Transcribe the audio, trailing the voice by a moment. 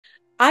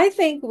I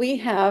think we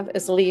have,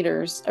 as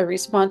leaders, a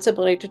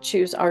responsibility to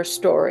choose our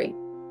story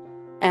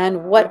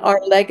and what our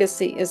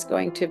legacy is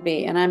going to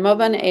be. And I'm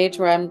of an age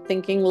where I'm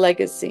thinking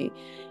legacy.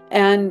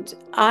 And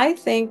I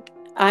think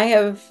I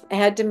have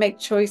had to make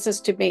choices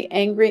to be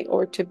angry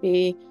or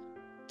to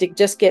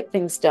just get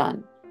things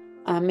done.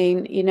 I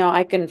mean,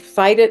 I can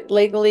fight it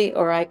legally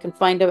or I can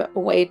find a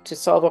way to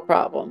solve a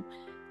problem.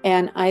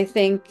 And I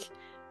think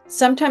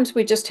sometimes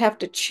we just have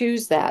to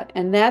choose that.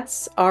 And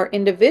that's our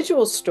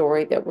individual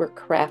story that we're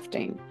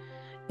crafting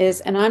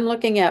and I'm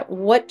looking at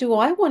what do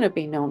I want to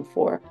be known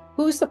for?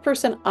 Who's the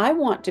person I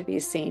want to be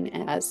seen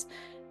as?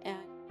 And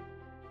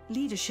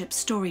Leadership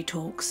Story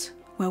Talks,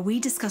 where we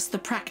discuss the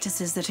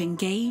practices that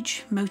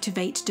engage,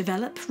 motivate,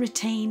 develop,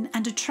 retain,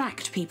 and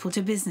attract people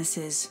to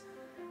businesses.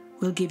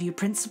 We'll give you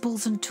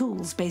principles and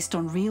tools based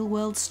on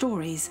real-world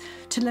stories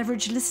to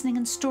leverage listening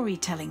and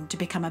storytelling to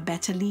become a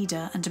better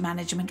leader and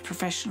management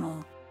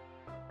professional.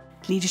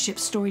 Leadership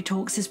Story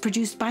Talks is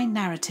produced by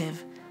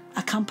Narrative,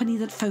 a company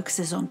that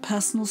focuses on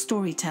personal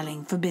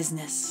storytelling for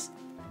business.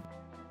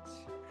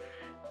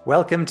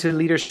 Welcome to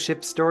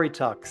Leadership Story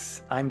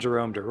Talks. I'm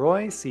Jerome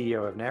DeRoy,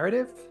 CEO of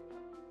Narrative.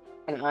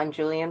 And I'm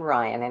Julienne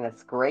Ryan, and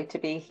it's great to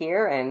be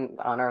here and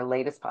on our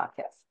latest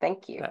podcast.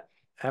 Thank you.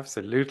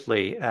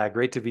 Absolutely.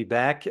 Great to be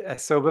back.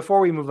 So before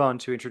we move on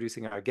to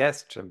introducing our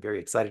guest, which I'm very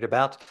excited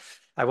about,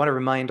 I want to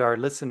remind our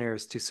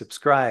listeners to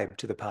subscribe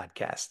to the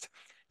podcast.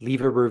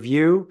 Leave a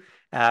review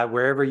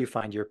wherever you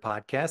find your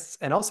podcasts,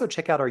 and also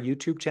check out our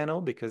YouTube channel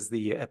because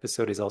the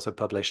episode is also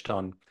published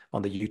on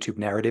the YouTube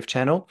Narrative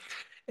channel.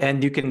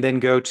 And you can then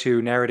go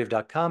to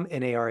narrative.com,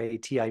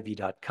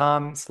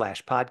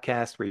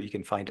 narativ.com/podcast, where you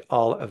can find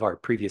all of our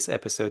previous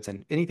episodes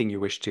and anything you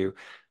wish to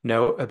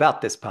know about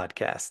this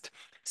podcast.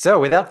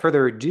 So without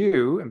further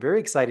ado, I'm very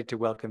excited to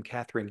welcome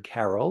Katherine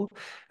Carol,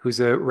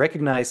 who's a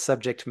recognized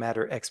subject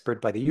matter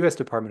expert by the U.S.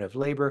 Department of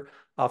Labor,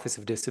 Office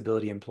of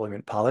Disability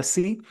Employment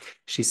Policy.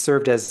 She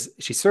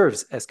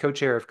serves as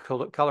co-chair of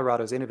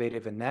Colorado's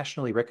innovative and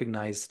nationally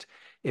recognized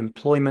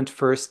Employment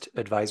First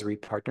Advisory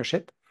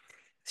Partnership.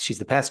 She's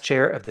the past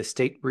chair of the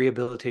State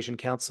Rehabilitation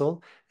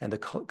Council and the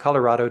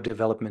Colorado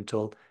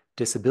Developmental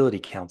Disability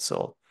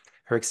Council.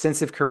 Her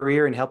extensive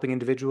career in helping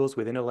individuals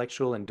with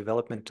intellectual and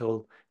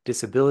developmental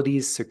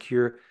disabilities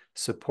secure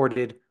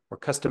supported or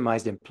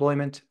customized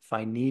employment,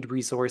 find need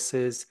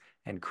resources,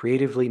 and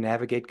creatively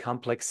navigate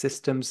complex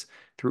systems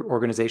through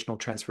organizational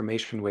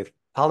transformation with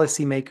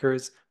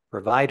policymakers,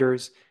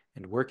 providers,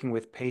 and working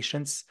with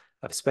patients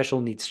of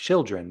special needs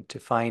children to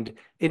find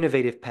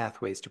innovative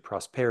pathways to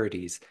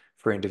prosperity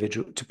for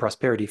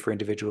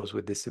individuals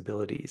with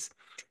disabilities.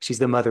 She's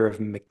the mother of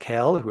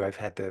Mikelle, who I've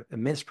had the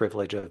immense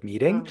privilege of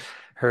meeting.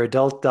 Her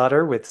adult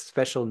daughter with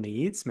special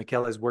needs.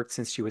 Mikelle has worked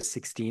since she was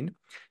 16,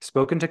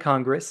 spoken to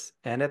Congress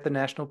and at the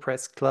National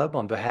Press Club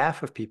on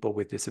behalf of people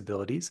with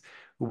disabilities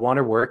who want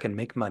to work and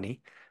make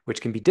money,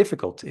 which can be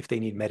difficult if they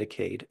need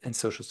Medicaid and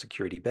Social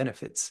Security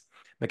benefits.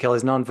 Mikelle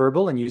is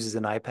nonverbal and uses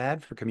an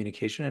iPad for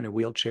communication and a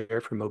wheelchair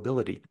for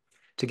mobility.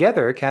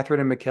 Together, Katherine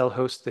and Mikelle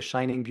host the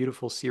Shining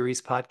Beautiful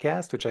series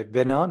podcast, which I've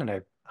been on and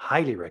I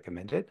highly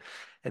recommend it.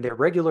 And they're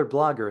regular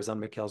bloggers on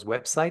Mikelle's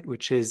website,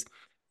 which is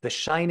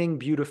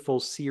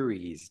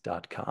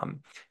theshiningbeautifulseries.com.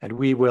 And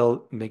we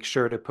will make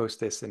sure to post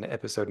this in the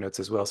episode notes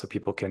as well so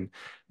people can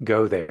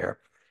go there.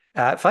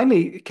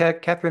 Finally,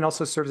 Katherine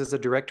also serves as a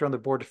director on the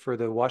board for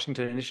the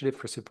Washington Initiative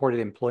for Supported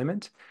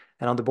Employment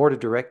and on the board of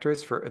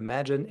directors for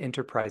Imagine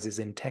Enterprises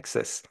in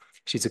Texas.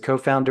 She's a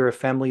co-founder of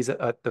Families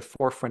at the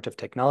Forefront of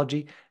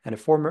Technology and a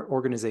former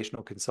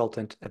organizational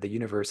consultant at the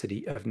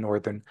University of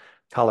Northern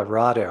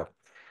Colorado.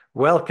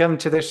 Welcome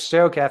to the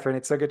show, Katherine.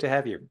 It's so good to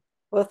have you.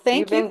 Well,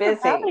 thank you for busy.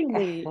 having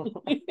me.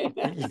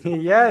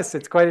 Yes,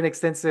 it's quite an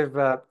extensive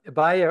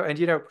bio. And,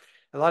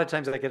 a lot of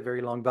times I get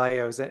very long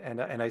bios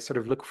and I sort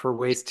of look for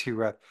ways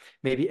to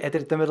maybe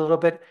edit them a little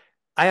bit.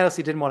 I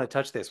honestly didn't want to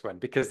touch this one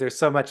because there's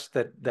so much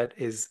that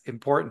is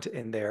important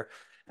in there.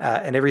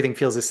 And everything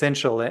feels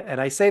essential. And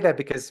I say that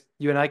because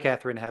you and I,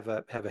 Katherine, have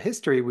a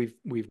history.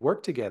 We've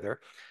worked together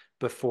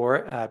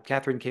before.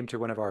 Katherine came to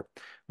one of our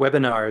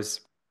webinars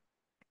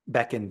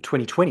back in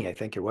 2020, I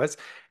think it was.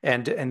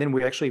 And then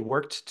we actually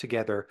worked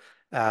together,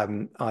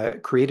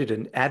 created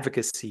an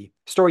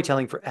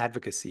storytelling for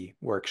advocacy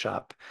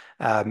workshop.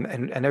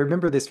 And I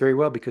remember this very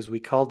well because we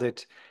called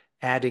it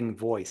Adding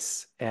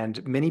Voice.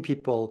 And many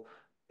people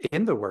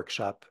in the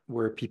workshop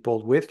were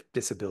people with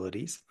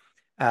disabilities.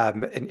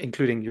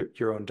 Including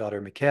your own daughter,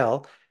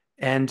 Mikelle.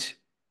 And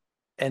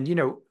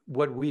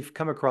what we've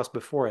come across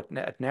before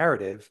at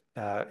Narrative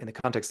in the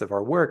context of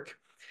our work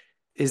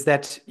is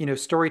that,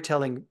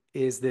 storytelling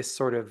is this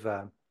sort of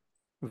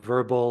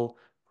verbal,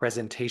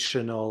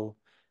 presentational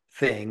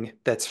thing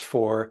that's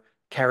for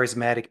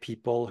charismatic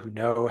people who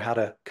know how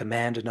to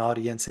command an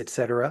audience,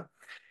 etc.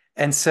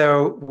 And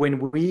so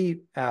when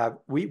we've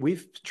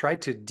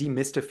tried to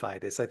demystify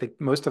this, I think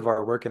most of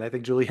our work, and I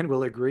think Julienne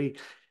will agree,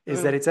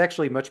 is that it's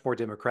actually much more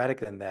democratic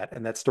than that.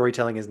 And that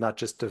storytelling is not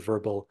just a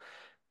verbal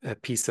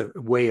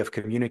way of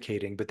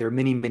communicating, but there are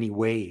many, many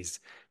ways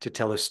to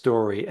tell a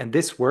story. And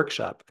this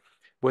workshop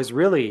was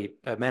really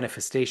a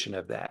manifestation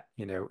of that,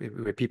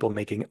 with people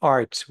making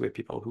art, with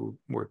people who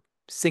were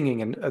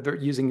singing and other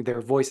using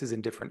their voices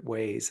in different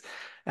ways.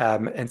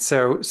 And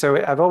so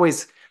I've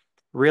always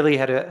really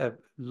had a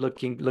look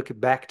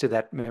back to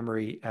that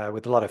memory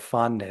with a lot of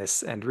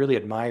fondness, and really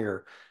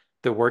admire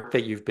the work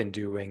that you've been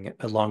doing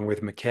along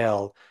with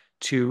Mikelle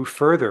to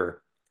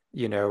further,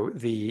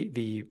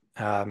 the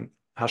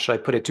how should I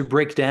put it, to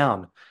break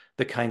down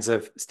the kinds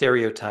of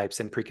stereotypes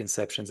and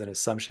preconceptions and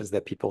assumptions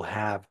that people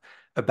have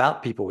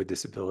about people with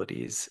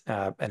disabilities,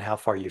 and how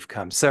far you've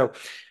come. So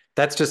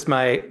that's just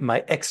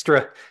my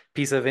extra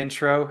piece of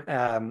intro,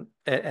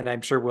 and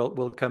I'm sure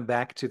we'll come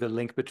back to the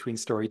link between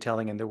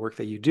storytelling and the work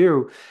that you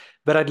do.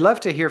 But I'd love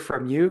to hear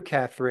from you,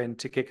 Katherine,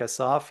 to kick us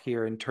off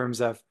here in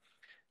terms of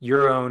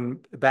your own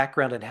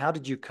background, and how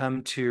did you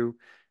come to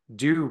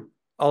do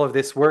all of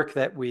this work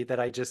that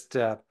I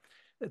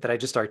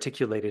just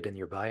articulated in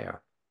your bio.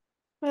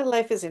 My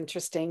life is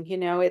interesting.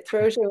 It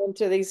throws you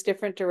into these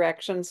different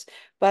directions.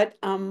 But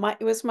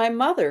it was my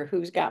mother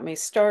who's got me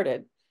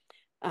started.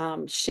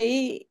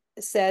 She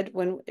said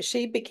when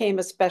she became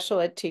a special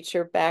ed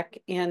teacher back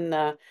in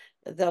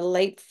the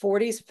late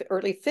 40s,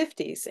 early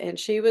 50s, and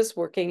she was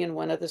working in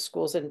one of the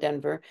schools in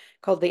Denver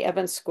called the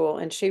Evans School,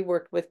 and she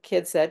worked with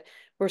kids that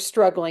were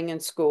struggling in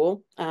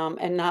school,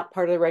 and not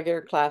part of the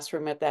regular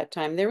classroom at that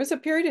time. There was a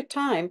period of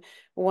time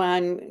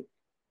when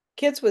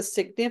kids with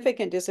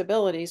significant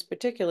disabilities,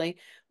 particularly,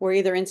 were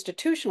either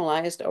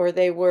institutionalized or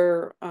they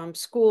were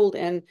schooled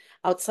in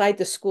outside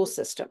the school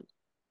system.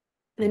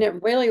 And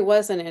it really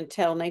wasn't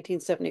until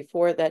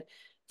 1974 that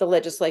the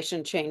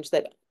legislation changed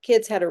that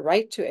kids had a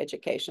right to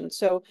education.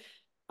 So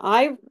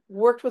I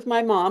worked with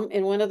my mom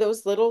in one of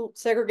those little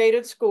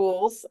segregated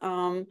schools.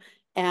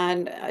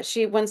 And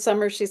one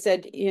summer, she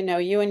said,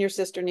 you and your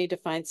sister need to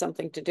find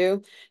something to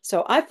do.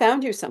 So I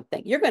found you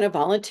something. You're going to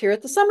volunteer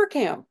at the summer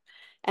camp.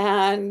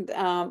 And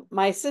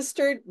my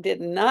sister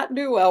did not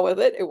do well with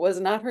it. It was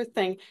not her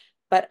thing.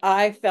 But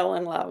I fell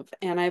in love.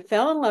 And I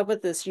fell in love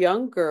with this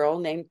young girl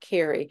named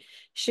Carrie.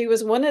 She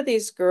was one of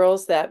these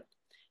girls that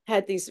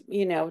had these,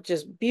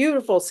 just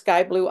beautiful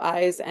sky blue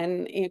eyes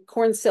and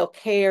corn silk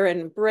hair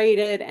and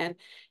braided,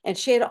 and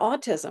she had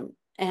autism.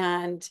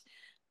 And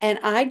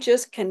I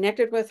just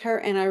connected with her.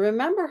 And I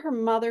remember her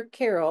mother,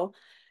 Carol,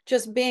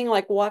 just being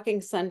like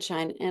walking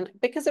sunshine. And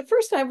because at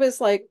first I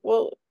was like,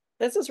 well,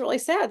 this is really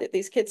sad that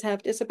these kids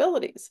have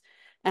disabilities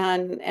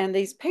and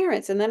these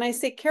parents. And then I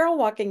see Carol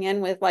walking in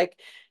with like,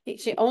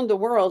 she owned the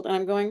world. And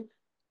I'm going,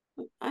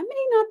 I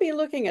may not be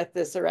looking at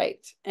this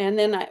right. And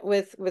then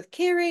with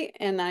Carrie,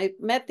 and I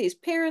met these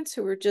parents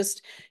who were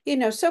just,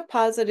 so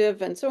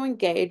positive and so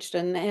engaged,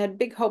 and they had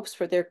big hopes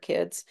for their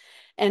kids.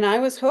 And I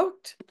was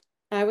hooked.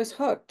 I was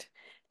hooked.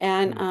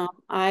 And Mm.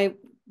 I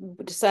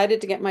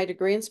decided to get my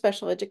degree in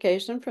special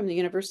education from the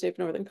University of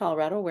Northern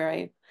Colorado, where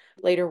I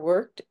later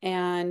worked.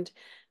 And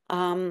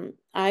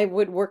I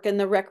would work in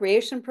the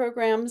recreation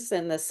programs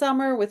in the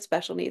summer with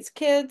special needs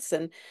kids,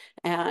 and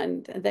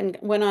then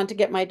went on to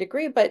get my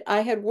degree. But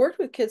I had worked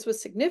with kids with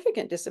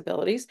significant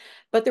disabilities,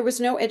 but there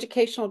was no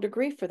educational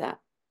degree for that.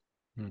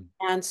 Mm.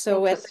 And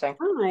so at the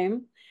Interesting.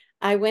 time,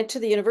 I went to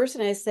the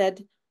university and I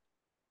said,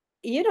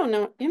 you don't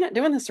know, you're not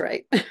doing this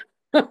right.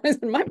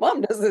 My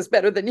mom does this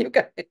better than you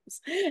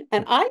guys.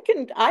 And I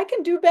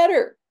can do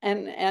better.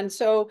 And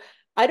so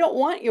I don't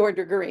want your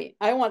degree.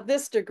 I want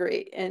this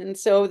degree. And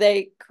so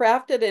they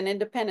crafted an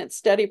independent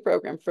study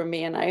program for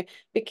me, and I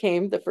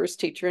became the first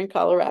teacher in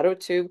Colorado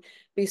to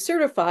be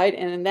certified,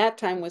 and in that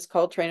time was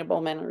called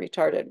trainable mentally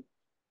retarded.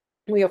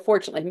 We have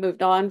fortunately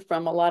moved on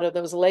from a lot of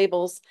those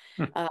labels.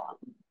 Mm. Uh,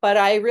 but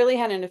I really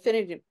had an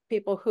affinity to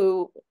people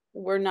who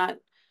were not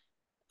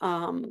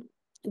um,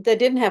 that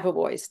didn't have a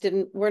voice,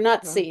 were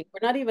not Yeah. seen,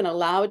 were not even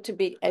allowed to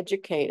be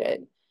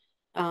educated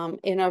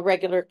in a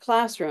regular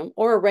classroom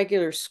or a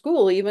regular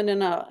school, even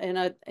in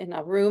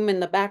a room in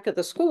the back of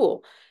the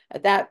school.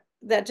 That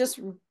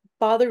just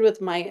bothered with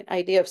my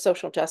idea of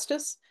social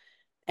justice.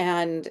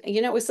 And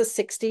it was the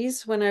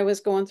 60s when I was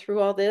going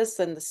through all this,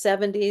 and the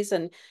 70s,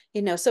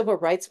 and civil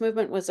rights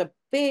movement was a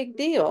big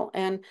deal.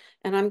 And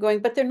I'm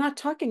going, but they're not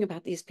talking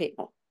about these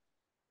people.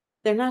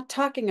 They're not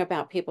talking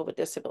about people with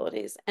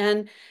disabilities.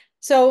 And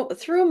so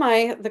through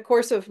the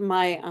course of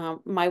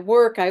my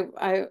work,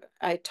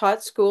 I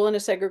taught school in a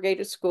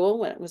segregated school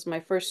when it was my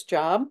first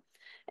job,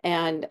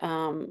 and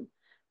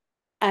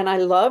and I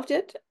loved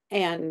it.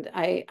 And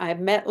I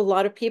met a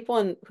lot of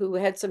people who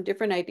had some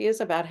different ideas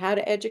about how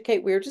to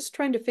educate. We were just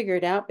trying to figure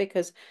it out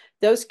because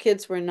those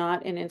kids were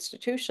not in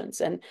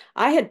institutions. And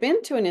I had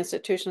been to an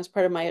institution as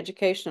part of my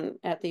education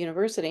at the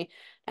university,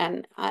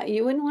 and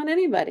you wouldn't want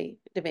anybody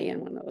to be in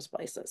one of those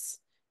places.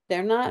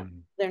 They're not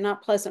Mm. they're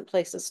not pleasant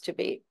places to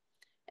be.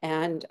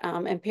 And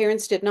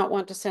parents did not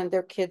want to send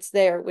their kids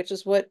there, which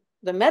is what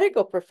the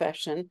medical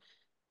profession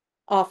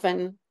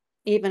often,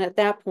 even at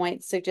that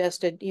point,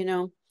 suggested,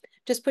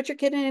 just put your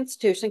kid in an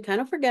institution,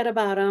 kind of forget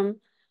about them,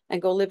 and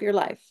go live your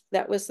life.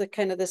 That was the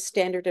kind of the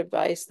standard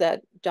advice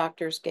that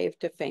doctors gave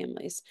to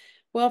families.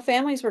 Well,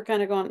 families were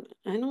kind of going,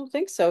 I don't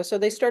think so. So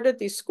they started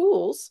these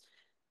schools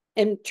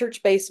in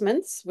church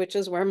basements, which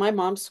is where my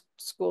mom's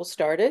school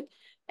started.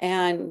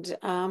 And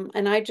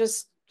I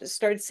just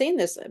started seeing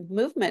this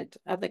movement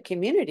of the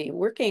community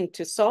working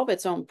to solve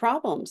its own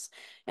problems.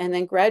 And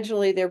then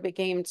gradually there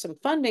became some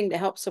funding to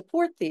help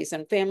support these,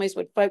 and families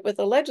would fight with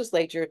the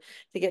legislature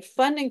to get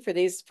funding for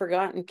these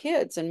forgotten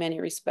kids in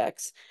many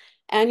respects.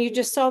 And you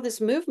just saw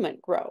this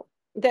movement grow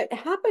that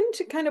happened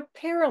to kind of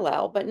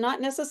parallel, but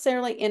not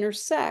necessarily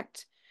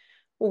intersect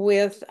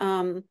with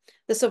the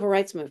civil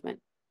rights movement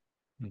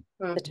at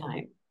the Mhm.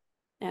 time.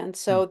 And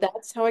so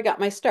that's how I got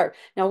my start.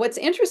 Now, what's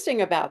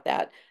interesting about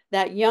that,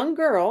 that young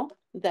girl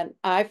that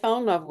I fell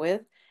in love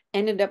with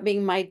ended up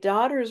being my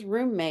daughter's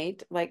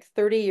roommate like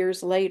 30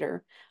 years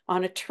later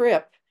on a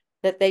trip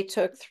that they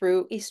took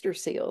through Easter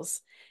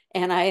seals.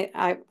 And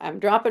I'm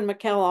dropping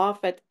Mikelle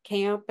off at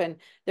camp, and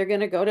they're going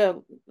to go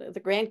to the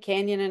Grand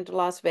Canyon into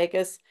Las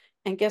Vegas.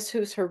 And guess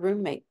who's her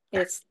roommate?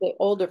 It's the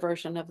older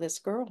version of this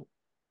girl.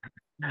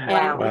 And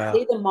Wow. I see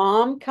Wow. the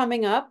mom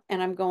coming up,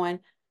 and I'm going,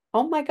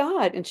 oh my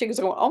God. And she goes,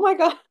 oh my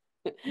God.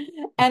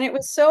 And it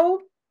was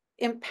so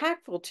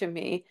impactful to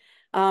me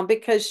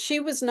because she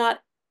was not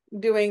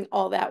doing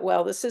all that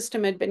well. The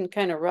system had been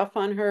kind of rough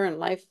on her, and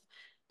life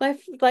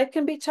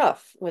can be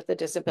tough with a Mm.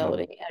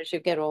 disability as you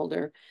get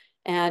older.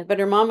 But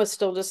her mom was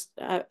still just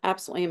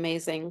absolutely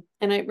amazing.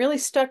 And it really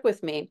stuck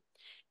with me.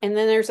 And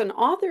then there's an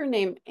author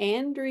named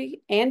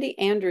Andy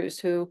Andrews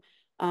who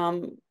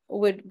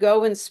would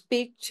go and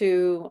speak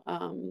to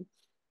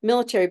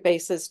military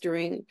bases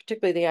during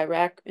particularly the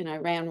Iraq and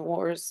Iran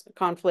wars,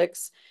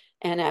 conflicts,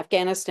 and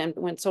Afghanistan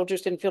when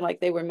soldiers didn't feel like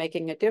they were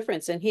making a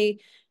difference. And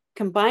he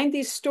combined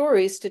these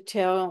stories to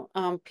tell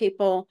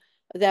people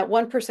that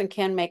one person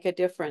can make a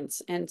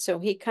difference. And so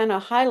he kind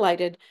of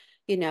highlighted,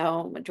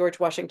 George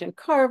Washington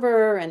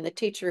Carver and the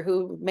teacher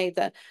who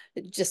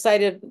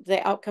decided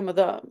the outcome of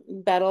the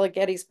Battle of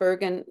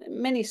Gettysburg, and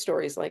many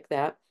stories like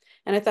that.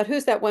 And I thought,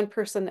 who's that one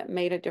person that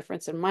made a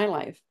difference in my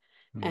life?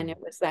 And Mm. it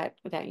was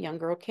that young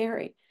girl,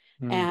 Carrie.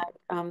 Mm.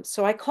 And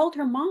so I called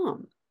her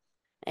mom,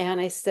 and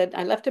I said,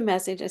 I left a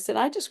message. I said,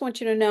 I just want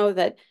you to know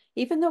that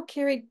even though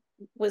Carrie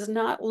was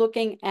not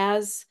looking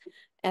as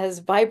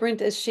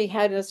vibrant as she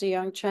had as a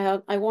young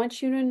child, I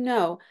want you to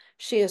know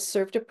she has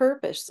served a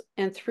purpose.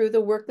 And through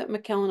the work that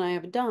Mikelle and I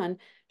have done,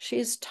 she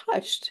has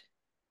touched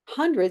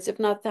hundreds, if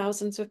not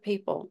thousands of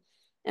people.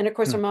 And of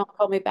course, her Mm. mom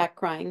called me back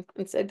crying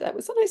and said, that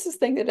was the nicest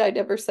thing that I'd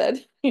ever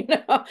said,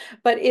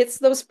 But it's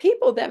those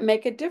people that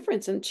make a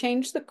difference and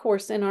change the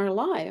course in our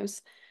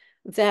lives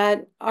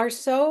that are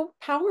so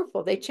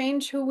powerful. They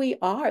change who we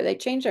are, they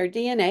change our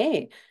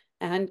DNA.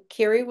 And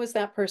Carrie was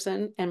that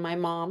person, and my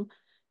mom,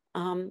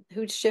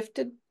 who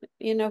shifted,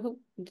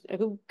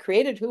 who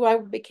created who I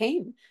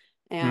became.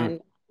 Mm.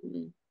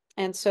 And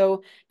and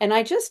so, and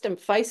I just am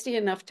feisty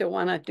enough to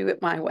want to do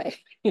it my way.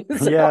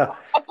 So Yeah.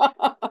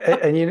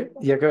 And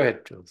yeah, go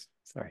ahead, Jules.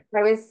 Sorry.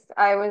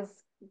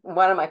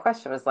 One of my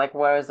questions was like,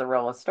 what is the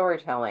role of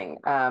storytelling?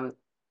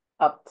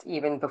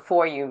 Even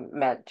before you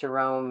met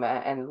Jerome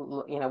and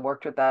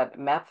worked with that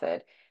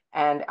method.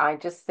 And I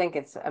just think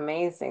it's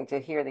amazing to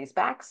hear these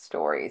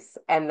backstories,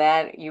 and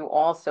then you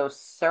also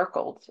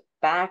circled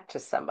back to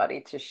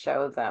somebody to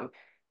show them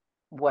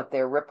what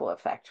their ripple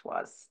effect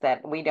was,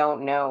 that we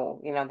don't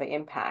know, the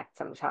impact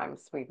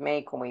sometimes we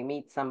make when we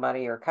meet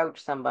somebody or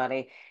coach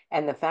somebody.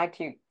 And the fact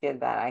you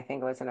did that, I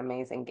think, was an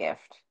amazing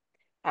gift.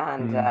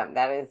 And Mm.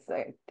 that is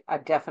a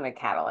definite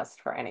catalyst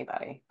for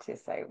anybody to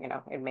say,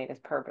 it made its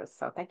purpose.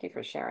 So thank you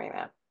for sharing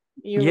that.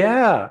 you were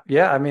Yeah,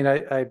 yeah. I mean,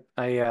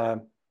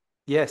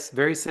 yes,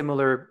 very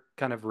similar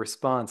kind of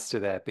response to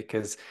that,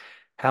 because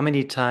how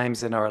many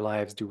times in our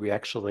lives do we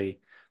actually,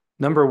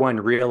 number one,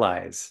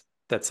 realize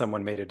that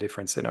someone made a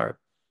difference in our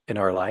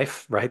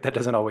life, right? That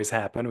doesn't always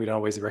happen. We don't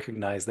always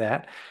recognize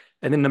that.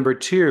 And then number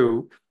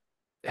two,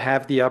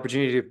 have the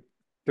opportunity to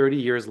 30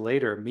 years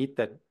later meet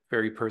that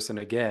very person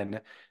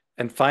again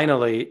and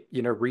finally,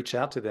 reach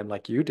out to them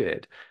like you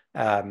did.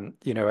 I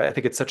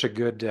think it's such a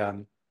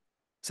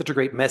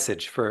great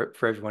message for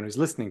everyone who's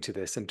listening to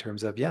this in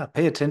terms of, yeah,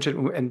 pay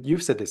attention. And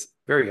you've said this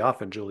very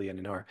often, Julian,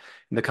 in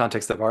the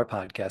context of our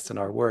podcast and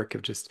our work,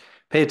 of just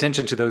pay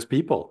attention to those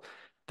people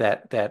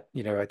that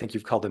I think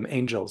you've called them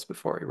angels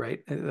before,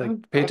 right?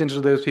 Like, pay Mhm.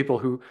 attention to those people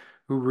who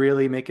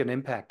really make an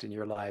impact in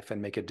your life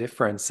and make a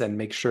difference, and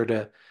make sure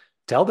to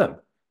tell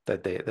them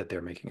that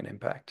they're making an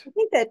impact. I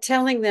think that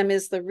telling them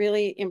is the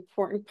really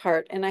important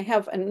part. And I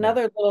have Yeah.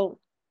 another little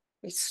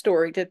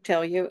story to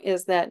tell you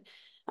is that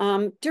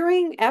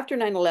after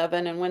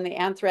 9/11 and when the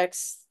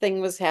anthrax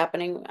thing was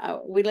happening,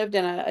 we lived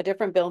in a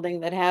different building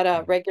that had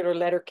a Mm. regular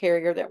letter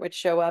carrier that would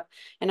show up.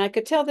 And I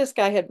could tell this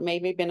guy had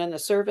maybe been in the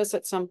service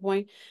at some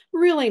point.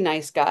 Really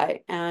nice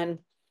guy. And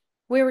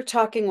we were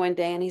talking one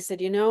day, and he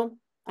said,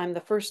 I'm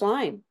the first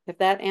line. If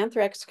that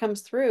anthrax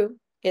comes through,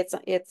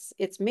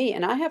 it's me,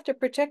 and I have to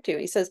protect you.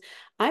 He says,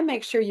 I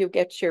make sure you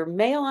get your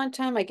mail on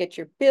time. I get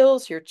your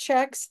bills, your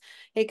checks.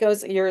 He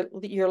goes,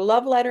 your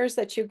love letters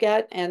that you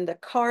get and the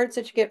cards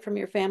that you get from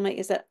your family,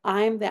 is that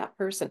I'm that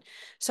person.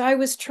 So I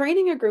was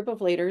training a group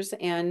of leaders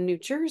in New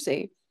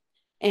Jersey,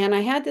 and I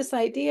had this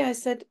idea. I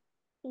said,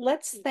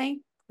 let's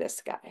thank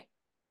this guy.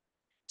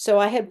 So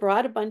I had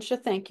brought a bunch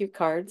of thank you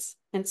cards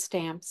and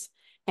stamps,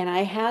 and I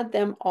had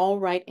them all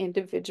write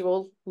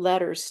individual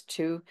letters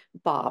to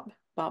Bob.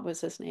 Bob was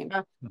his name.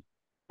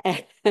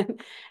 And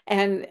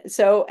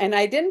and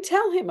I didn't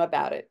tell him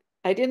about it.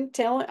 I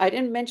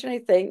didn't mention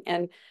anything.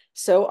 And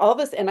so all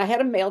this, and I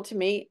had them mailed to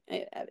me,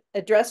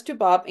 addressed to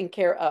Bob in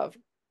care of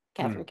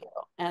Katherine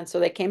Carol. And so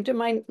they came to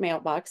my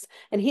mailbox,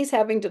 and he's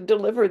having to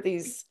deliver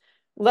these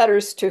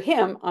letters to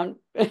him on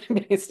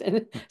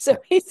so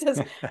he says,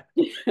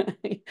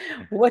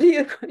 what do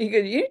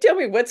you tell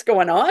me what's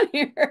going on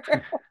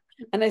here?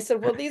 And I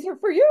said, well, these are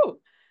for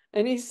you.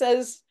 And he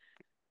says,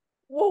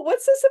 well,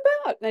 what's this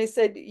about? And I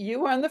said,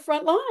 you are on the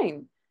front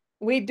line.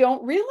 We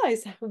don't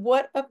realize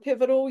what a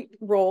pivotal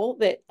role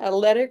that a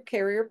letter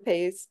carrier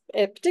plays,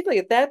 particularly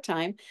at that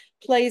time,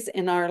 plays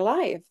in our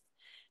life.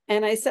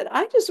 And I said,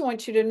 I just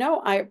want you to know,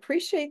 I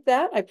appreciate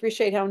that. I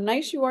appreciate how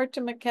nice you are to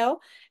Mikelle.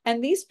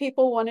 And these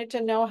people wanted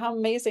to know how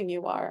amazing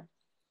you are.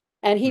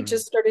 And he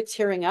just started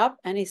tearing up.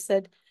 And he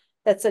said,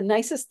 that's the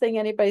nicest thing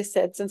anybody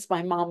said since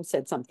my mom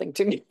said something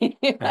to me.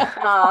 And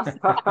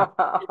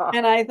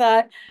I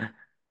thought,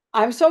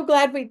 I'm so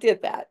glad we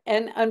did that.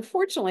 And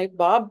unfortunately,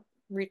 Bob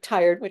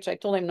retired, which I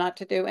told him not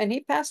to do, and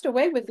he passed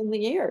away within the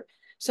year.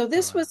 So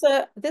this was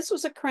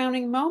a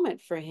crowning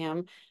moment for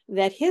him,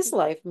 that his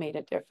life made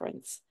a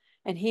difference,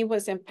 and he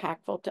was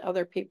impactful to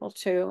other people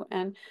too.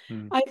 And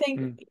I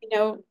think,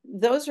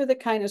 those are the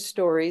kind of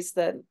stories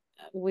that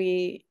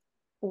we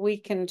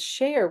can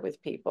share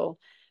with people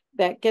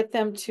that get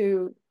them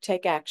to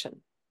take action.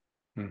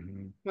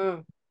 And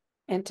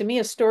to me,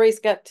 a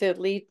story's got to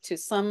lead to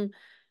some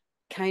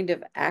kind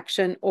of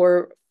action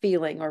or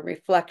feeling or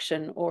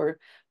reflection or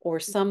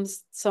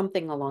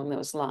something along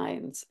those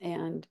lines.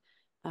 And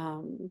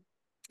so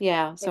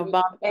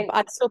Bob,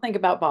 I still think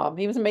about Bob.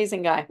 He was an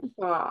amazing guy.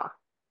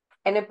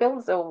 And it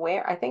builds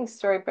I think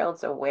story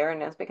builds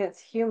awareness because it's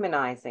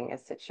humanizing a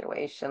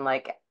situation.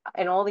 Like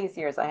in all these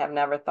years, I have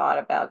never thought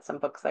about some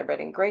books I read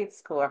in grade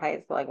school or high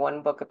school, like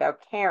one book about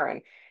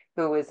Karen,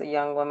 who was a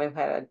young woman who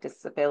had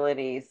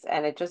disabilities,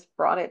 and it just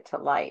brought it to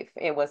life.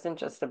 It wasn't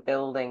just a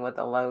building with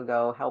a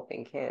logo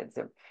helping kids.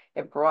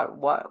 It brought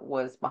what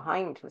was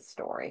behind the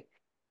story.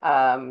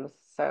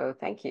 So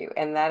thank you.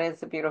 And that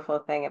is a beautiful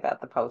thing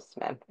about the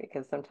postman,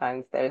 because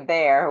sometimes they're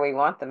there, we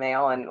want the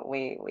mail, and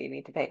we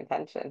need to pay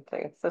attention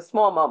to. So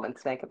small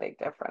moments make a big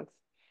difference.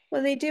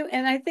 Well, they do.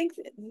 And I think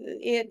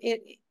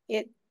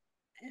it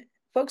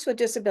folks with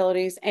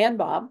disabilities and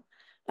Bob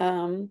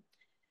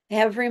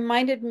have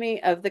reminded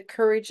me of the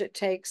courage it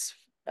takes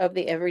of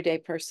the everyday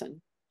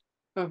person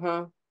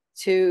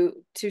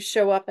to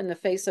show up in the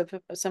face of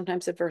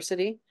sometimes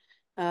adversity.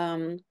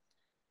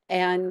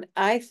 And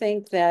I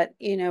think that,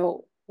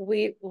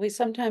 we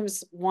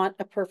sometimes want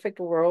a perfect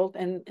world.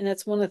 And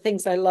that's one of the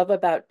things I love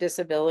about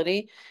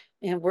disability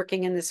and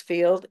working in this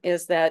field,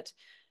 is that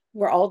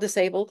we're all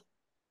disabled.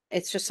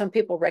 It's just some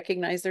people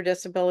recognize their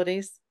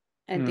disabilities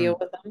and deal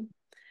with them,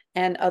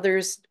 and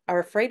others are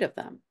afraid of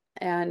them.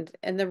 And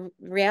the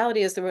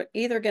reality is that we're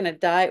either going to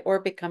die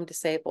or become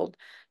disabled.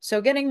 So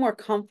getting more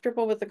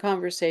comfortable with the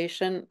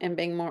conversation and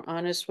being more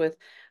honest with,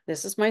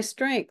 this is my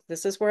strength,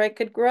 this is where I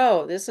could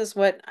grow, this is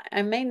what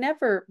I may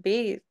never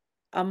be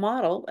a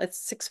model at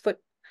 6 foot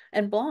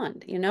and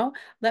blonde,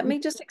 let me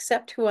just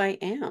accept who I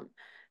am.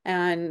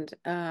 And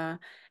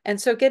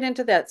so get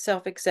into that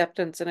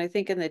self-acceptance. And I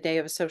think in the day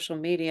of social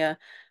media,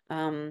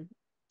 we're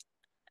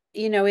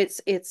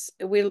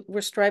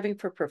striving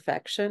for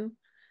perfection.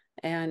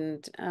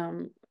 And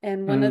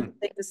one of the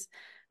things,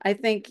 I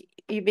think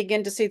you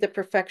begin to see the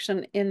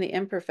perfection in the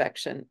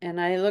imperfection.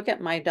 And I look at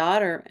my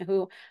daughter,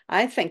 who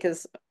I think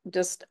is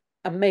just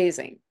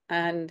amazing.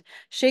 And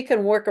she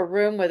can work a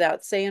room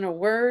without saying a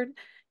word.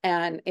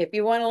 And if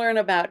you want to learn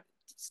about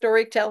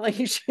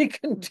storytelling, she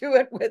can do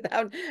it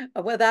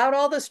without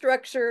all the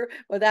structure,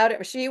 without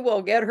it. She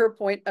will get her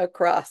point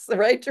across,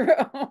 right,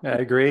 Jerome? I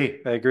agree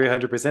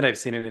 100%. I've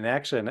seen it in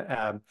action.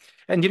 And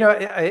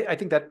I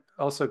think that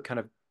also kind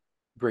of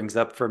brings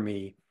up for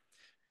me,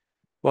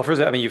 well,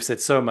 first, I mean, you've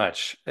said so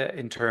much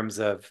in terms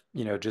of,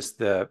 just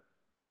the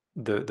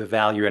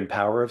value and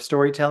power of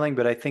storytelling,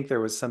 but I think there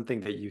was something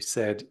that you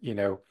said,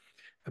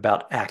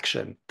 about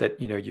action, that,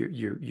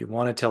 you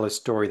want to tell a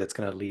story that's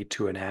going to lead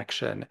to an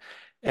action.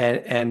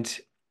 And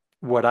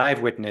what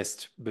I've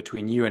witnessed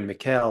between you and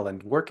Mikelle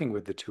and working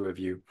with the two of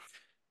you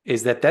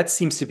is that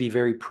seems to be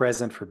very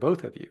present for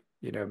both of you.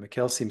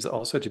 Mikelle seems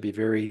also to be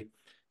very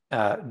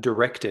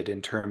directed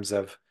in terms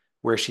of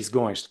where she's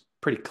going. She's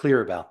pretty clear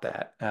about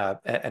that.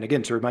 And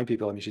again, to remind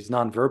people, I mean, she's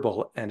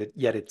nonverbal, and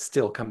yet it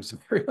still comes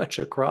very much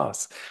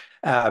across.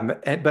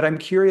 But I'm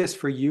curious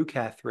for you,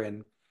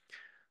 Katherine,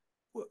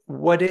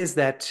 what is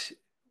that?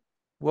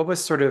 What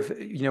was sort of,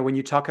 when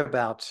you talk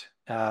about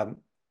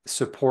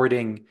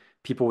supporting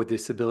people with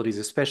disabilities,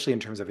 especially in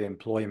terms of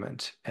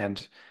employment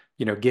and,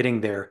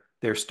 getting their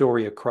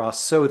story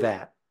across so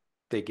that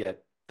they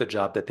get the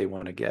job that they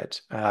want to get.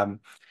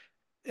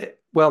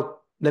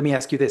 Well, let me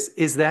ask you this.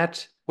 Is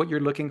that what you're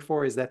looking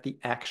for? Is that the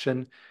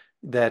action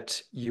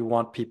that you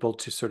want people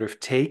to sort of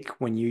take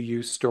when you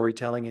use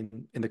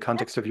storytelling in the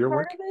context of your Part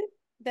work? of it.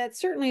 That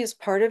certainly is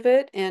part of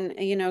it. And,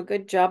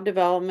 good job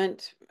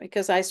development,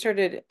 because I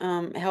started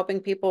helping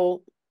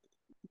people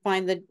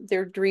find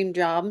their dream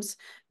jobs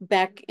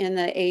back in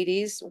the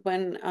 80s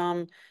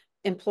when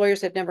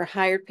employers had never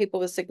hired people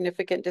with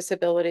significant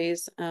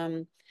disabilities.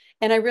 And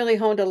I really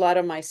honed a lot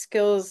of my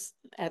skills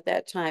at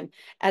that time.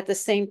 At the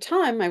same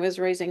time, I was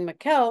raising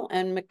Mikelle,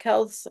 and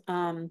Mikelle's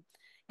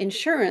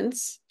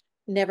insurance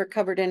never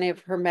covered any of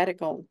her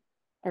medical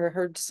or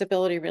her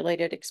disability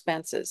related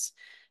expenses.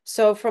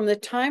 So from the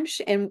time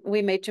and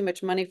we made too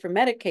much money for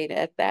Medicaid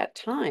at that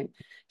time.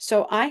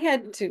 So I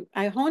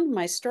honed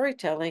my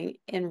storytelling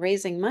in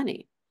raising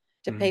money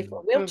to pay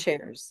for Mm.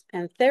 wheelchairs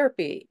and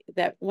therapy,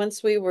 that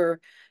once we were,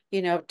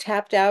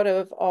 tapped out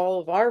of all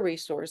of our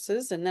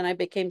resources, and then I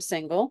became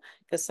single,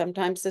 because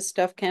sometimes this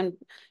stuff can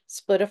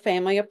split a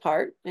family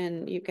apart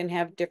and you can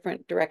have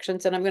different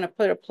directions. And I'm going to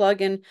put a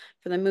plug in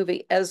for the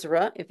movie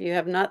Ezra. If you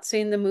have not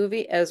seen the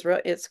movie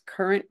Ezra, it's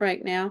current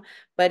right now,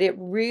 but it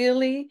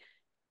really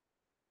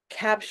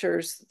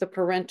captures the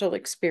parental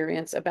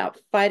experience about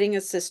fighting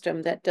a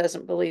system that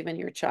doesn't believe in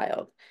your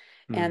child.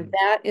 And Mm.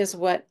 that is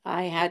what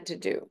I had to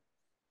do.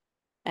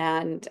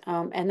 And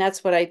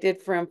that's what I did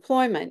for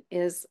employment,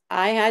 is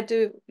I had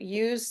to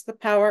use the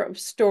power of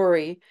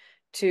story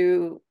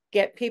to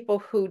get people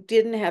who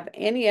didn't have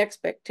any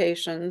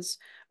expectations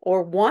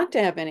or want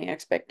to have any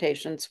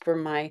expectations for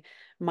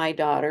my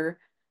daughter,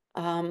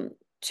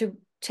 to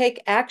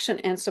take action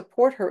and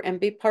support her and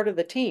be part of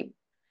the team,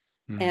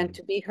 and Mm.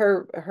 to be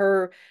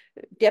her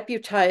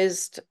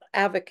deputized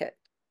advocate,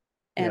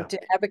 and Yeah. to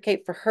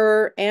advocate for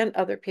her and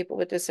other people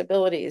with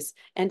disabilities,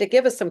 and to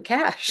give us some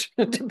cash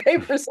to pay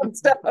for some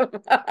stuff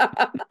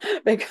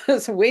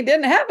because we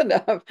didn't have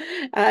enough.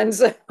 And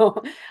so,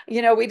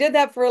 we did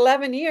that for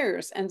 11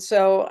 years. And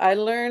so I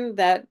learned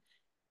that,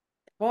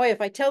 boy, if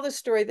I tell the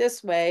story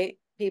this way,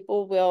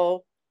 people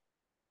will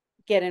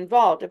get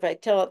involved. If I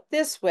tell it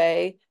this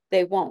way,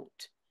 they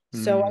won't.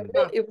 So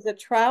Mm. it was a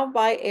trial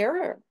by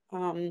error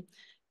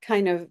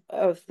kind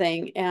of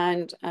thing.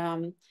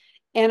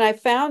 And I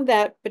found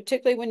that,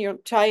 particularly when you're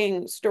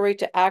tying story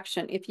to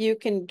action, if you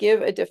can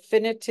give a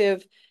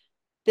definitive,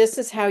 this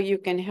is how you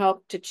can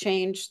help to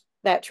change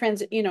that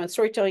in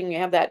storytelling, you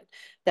have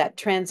that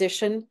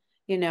transition,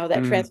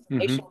 that Mm.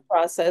 transformation Hmm.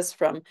 process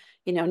from,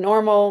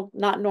 normal,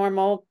 not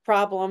normal,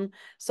 problem,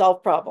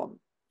 solve problem,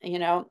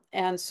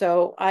 and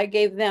so I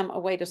gave them a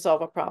way to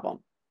solve a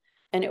problem.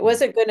 And it Mm.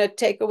 wasn't going to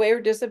take away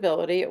her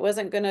disability. It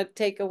wasn't going to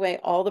take away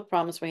all the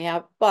problems we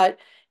have. But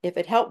if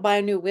it helped buy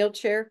a new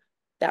wheelchair,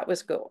 that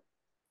was cool.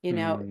 You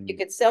Mm.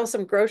 could sell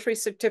some grocery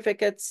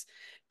certificates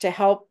to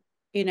help,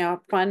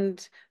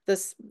 fund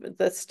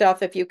the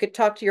stuff. If you could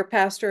talk to your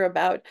pastor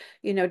about,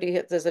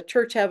 does a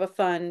church have a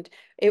fund?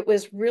 It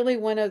was really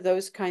one of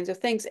those kinds of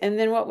things. And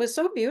then what was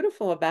so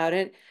beautiful about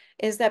it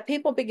is that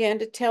people began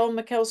to tell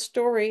Mikelle's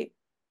story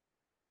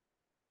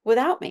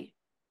without me.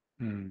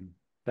 Mm.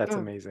 That's Mm.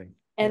 amazing.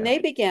 And Yeah. they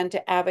began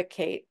to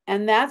advocate.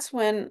 And that's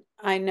when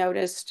I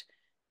noticed,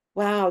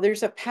 wow,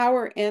 there's a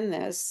power in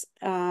this.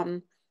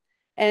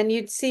 And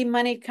you'd see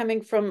money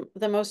coming from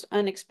the most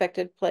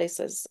unexpected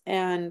places.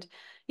 And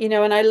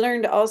I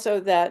learned also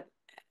that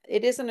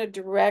it isn't a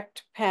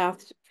direct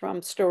path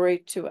from story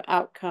to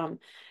outcome.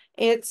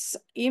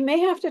 You may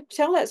have to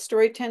tell that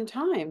story 10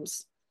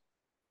 times.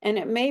 And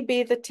it may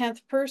be the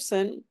 10th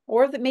person,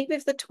 or maybe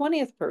it's the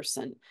 20th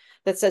person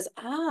that says,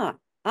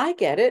 I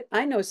get it.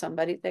 I know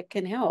somebody that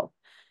can help.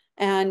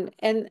 And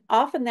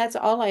often that's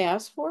all I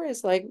ask for,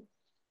 is like,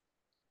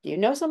 do you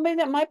know somebody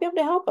that might be able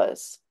to help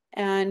us?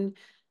 And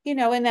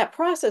in that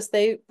process,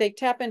 they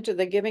tap into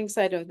the giving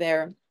side of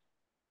their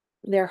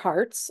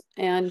hearts,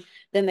 and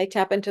then they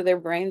tap into their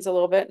brains a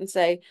little bit and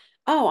say,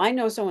 oh, I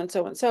know so and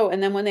so and so.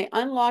 And then when they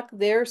unlock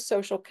their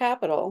social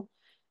capital,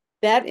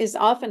 that is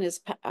often as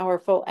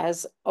powerful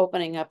as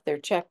opening up their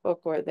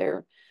checkbook or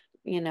their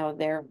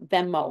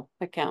Venmo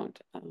account.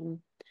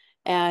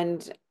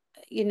 And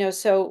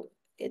so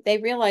they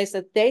realize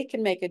that they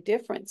can make a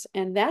difference.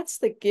 And that's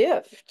the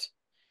gift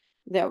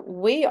that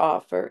we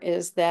offer,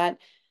 is that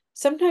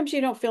sometimes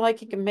you don't feel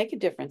like you can make a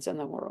difference in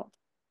the world.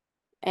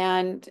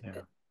 And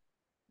Yeah.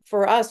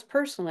 for us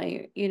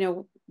personally,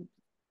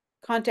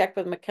 contact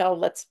with Mikelle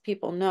lets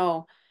people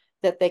know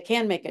that they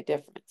can make a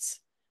difference,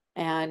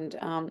 and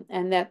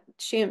that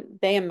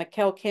they and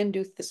Mikelle can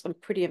do some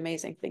pretty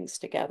amazing things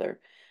together,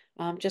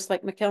 just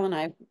like Mikelle and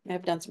I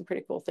have done some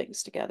pretty cool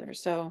things together.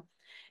 So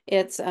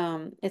it's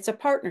a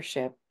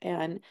partnership,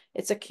 and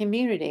it's a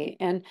community.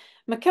 And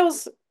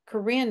Mikelle's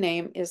Korean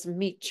name is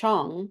Mi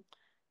Chong,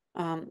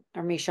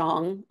 or Mi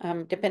Shong,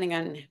 depending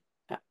on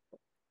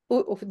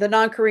the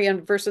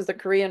non-Korean versus the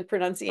Korean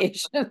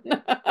pronunciation,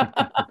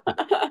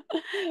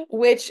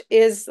 which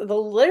is, the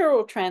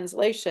literal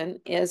translation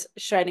is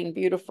shining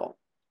beautiful.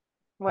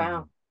 Mm.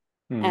 Wow.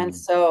 And Mm.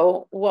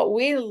 so what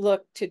we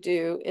look to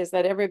do is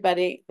that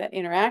everybody that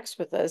interacts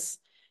with us,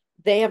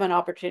 they have an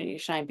opportunity to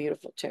shine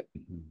beautiful too.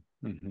 Mhm.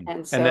 Mhm. And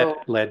And so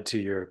that led to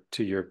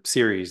your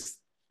series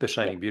the Yeah.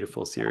 Shining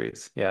Beautiful Yeah.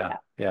 series. Yeah,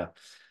 Yeah.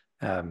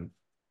 yeah.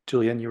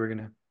 Julianne, you were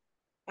gonna.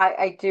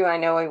 I do. I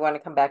know we want to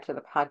come back to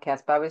the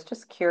podcast, but I was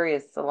just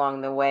curious along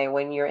the way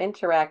when you're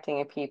interacting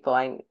with people.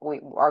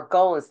 Our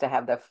goal is to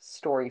have the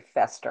story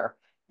fester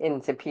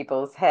into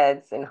people's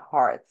heads and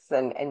hearts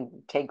and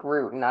take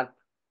root and not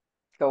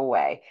go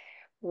away.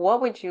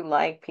 What would you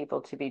like people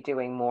to be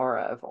doing more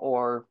of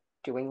or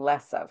doing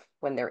less of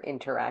when they're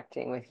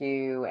interacting with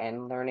you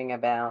and learning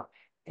about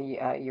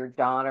your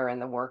daughter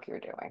and the work you're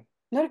doing?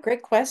 Not a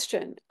great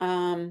question.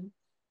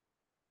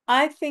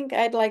 I think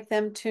I'd like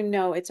them to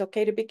know it's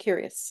okay to be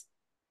curious.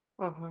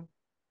 Hmm.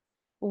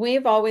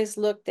 We've always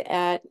looked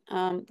at,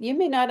 you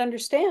may not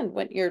understand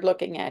what you're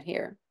looking at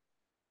here.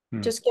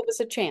 Hmm. Just give us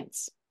a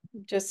chance.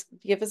 Just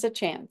give us a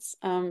chance.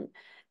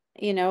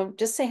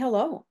 Just say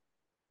hello.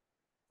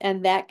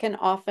 And that can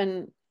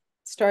often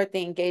start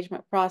the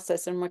engagement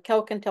process. And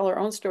Mikelle can tell her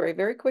own story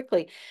very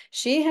quickly.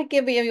 She had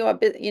given you a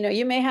bit,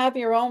 you may have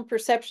your own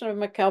perception of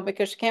Mikelle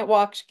because she can't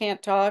walk, she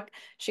can't talk.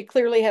 She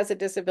clearly has a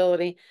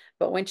disability.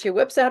 But when she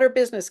whips out her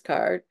business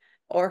card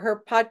or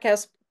her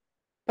podcast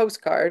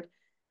postcard,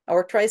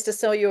 or tries to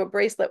sell you a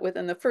bracelet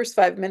within the first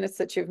 5 minutes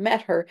that you've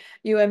met her,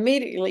 you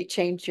immediately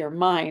change your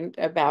mind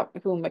about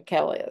who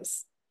Mikelle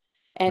is.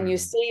 And you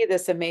Hmm. see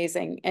this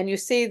amazing, and you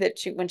see that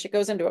when she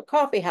goes into a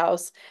coffee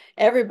house,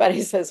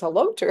 everybody says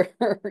hello to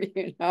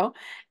her,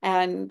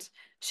 and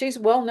she's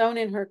well known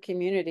in her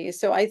community.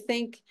 So I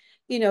think,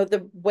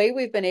 the way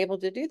we've been able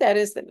to do that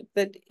is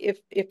that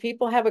if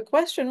people have a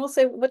question, we'll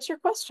say, what's your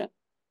question?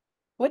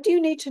 What do you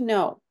need to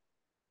know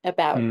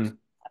about Hmm.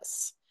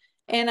 us?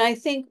 And I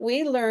think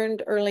we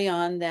learned early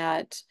on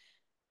that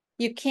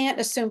you can't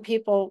assume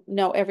people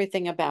know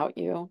everything about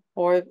you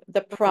or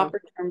the Hmm.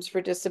 proper terms for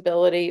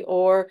disability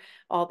or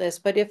all this.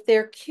 But if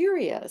they're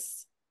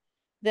curious,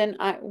 then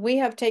we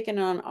have taken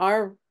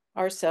on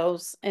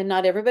ourselves, and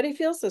not everybody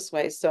feels this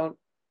way. So,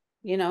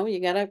 you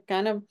got to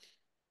kind of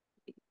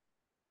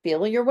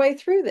feel your way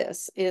through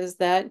this, is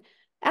that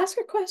ask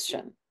a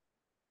question.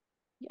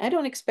 I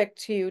don't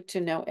expect you to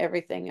know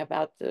everything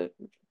about the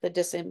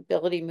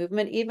disability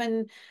movement,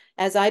 even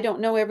as I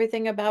don't know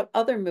everything about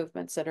other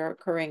movements that are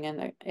occurring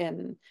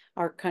in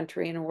our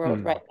country and world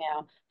Hmm. right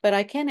now. But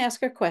I can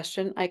ask a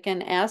question. I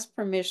can ask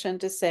permission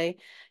to say,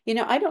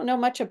 I don't know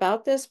much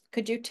about this.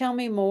 Could you tell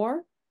me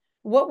more?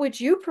 What would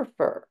you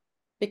prefer?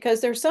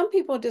 Because there's some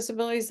people with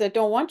disabilities that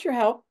don't want your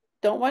help,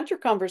 don't want your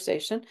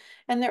conversation,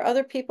 and there are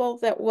other people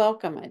that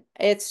welcome it.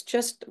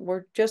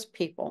 We're just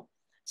people.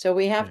 So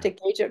we have Yeah. to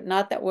gauge it,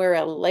 not that we're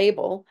a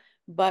label,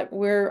 but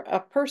we're a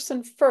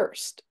person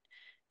first.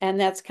 And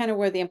that's kind of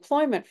where the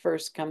employment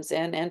first comes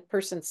in, and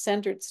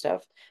person-centered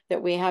stuff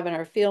that we have in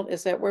our field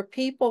is that we're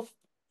people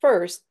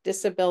first.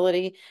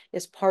 Disability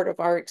is part of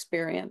our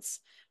experience,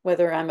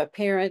 whether I'm a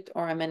parent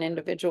or I'm an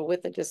individual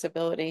with a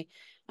disability.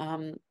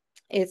 Um,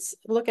 it's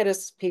look at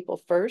us people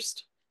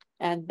first,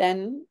 and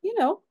then,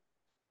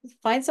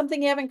 find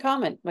something you have in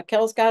common.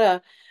 Mikelle's got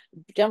a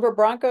Denver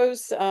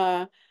Broncos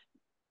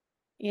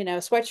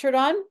sweatshirt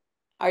on.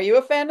 Are you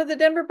a fan of the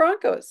Denver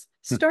Broncos?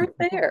 Start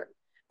there.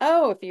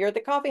 Oh, if you're at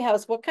the coffee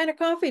house, what kind of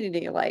coffee do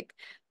you like?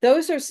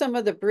 Those are some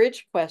of the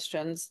bridge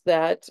questions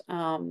that,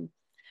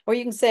 or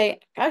you can say,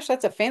 gosh,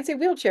 that's a fancy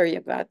wheelchair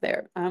you've got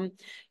there.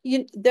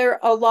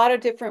 There are a lot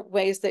of different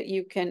ways that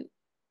you can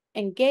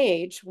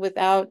engage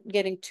without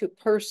getting too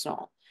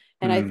personal.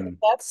 And I think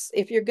Hmm. that's,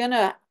 if you're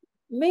gonna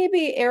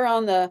maybe err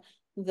on the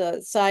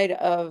side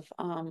of,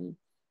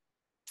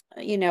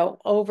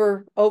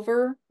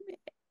 over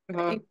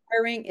Hmm.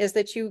 inquiring, is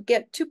that you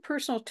get too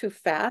personal too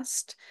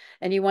fast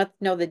and you want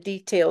to know the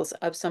details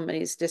of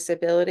somebody's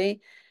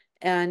disability.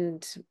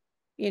 And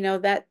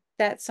that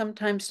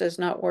sometimes does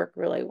not work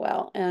really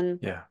well. And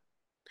Yeah.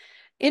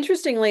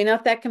 interestingly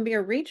enough, that can be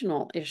a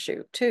regional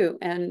issue too.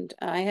 And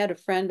I had a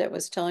friend that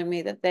was telling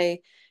me that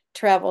they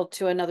traveled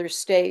to another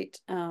state,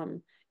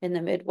 in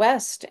the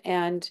Midwest,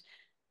 and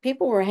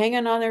people were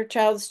hanging on their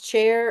child's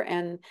chair,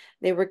 and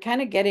they were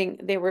kind of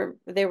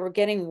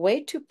getting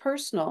way too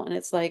personal. And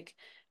it's like,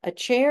 a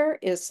chair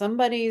is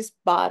somebody's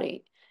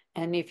body.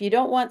 And if you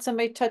don't want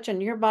somebody touching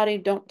your body,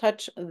 don't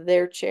touch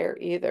their chair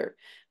either.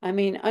 I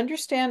mean,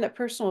 understand that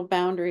personal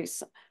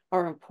boundaries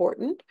are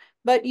important,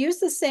 but use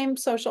the same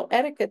social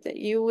etiquette that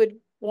you would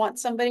want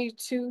somebody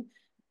to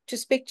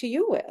speak to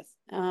you with.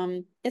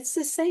 It's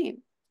the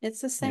same.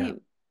 It's the Yeah.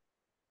 same.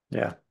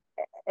 Yeah.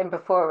 And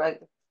before I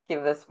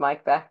give this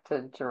mic back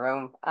to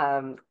Jerome,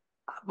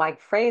 my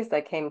phrase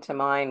that came to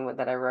mind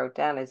that I wrote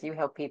down is you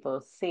help people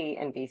see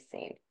and be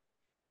seen.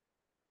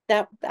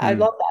 That I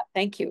Hmm. love that.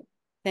 Thank you.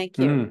 Thank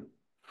you.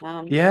 Hmm.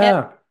 Um, and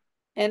Yeah.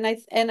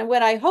 and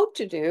what I hope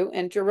to do,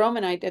 and Jerome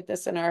and I did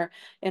this in our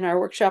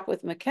workshop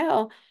with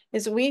Mikelle,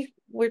 is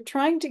we're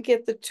trying to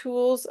get the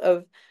tools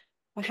of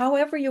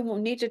however you will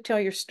need to tell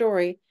your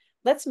story.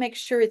 Let's make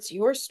sure it's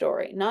your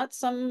story, not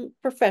some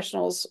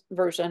professional's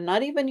version,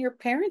 not even your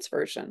parents'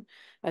 version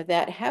of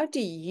that. How do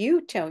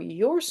you tell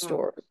your Mm.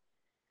 story?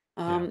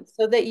 Yeah.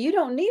 So that you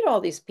don't need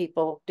all these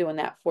people doing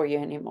that for you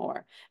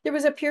anymore. There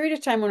was a period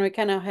of time when we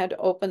kind of had to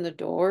open the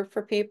door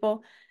for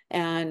people.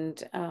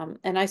 And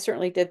I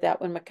certainly did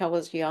that when Mikelle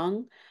was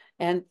young.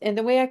 And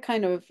the way I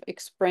kind of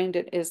explained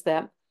it is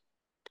that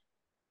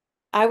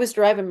I was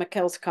driving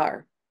Mikelle's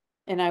car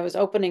and I was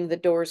opening the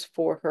doors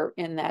for her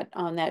in that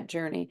on that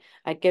journey.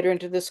 I'd get her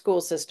into the school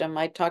system.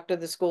 I'd talk to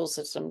the school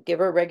system, give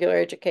her a regular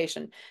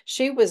education.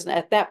 She was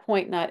at that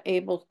point not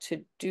able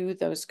to do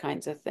those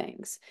kinds of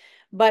things.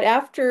 But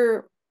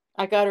after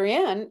I got her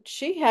in,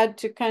 she had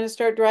to kind of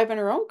start driving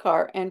her own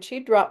car, and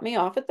she'd drop me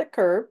off at the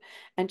curb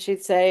and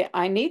she'd say,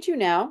 I need you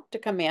now to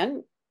come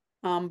in.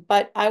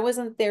 But I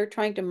wasn't there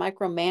trying to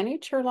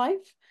micromanage her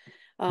life.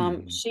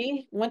 Mhm.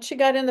 She once she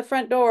got in the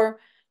front door,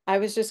 I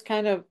was just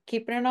kind of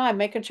keeping an eye,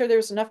 making sure there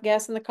was enough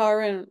gas in the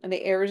car and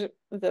the air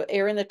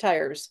in the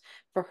tires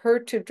for her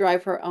to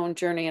drive her own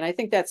journey. And I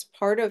think that's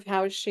part of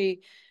how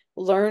she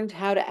learned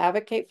how to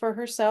advocate for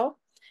herself.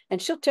 And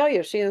she'll tell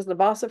you she is the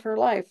boss of her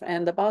life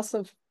and the boss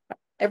of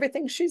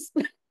everything. She's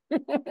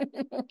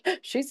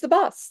she's the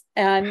boss.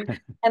 And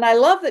I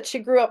love that she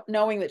grew up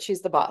knowing that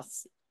she's the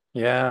boss.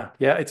 Yeah,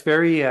 yeah, it's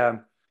very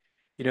the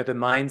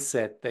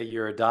mindset that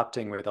you're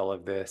adopting with all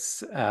of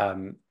this,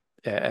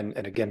 and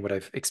again, what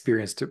I've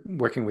experienced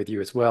working with you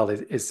as well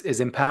is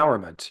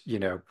empowerment,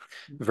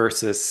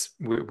 versus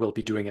we'll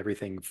be doing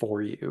everything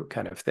for you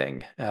kind of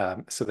thing,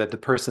 so that the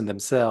person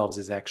themselves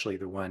is actually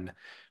the one.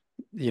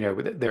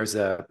 There's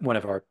one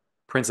of our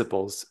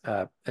principles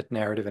at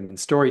narrative and in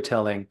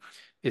storytelling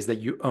is that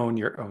you own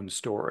your own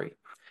story.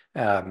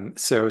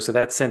 So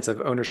that sense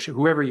of ownership,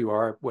 whoever you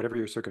are, whatever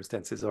your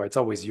circumstances are, it's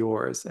always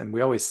yours. And we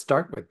always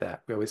start with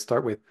that. We always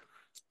start with,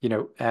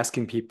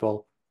 asking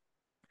people,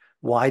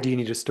 why do you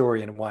need a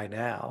story and why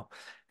now?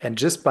 And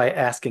just by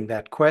asking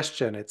that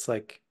question, it's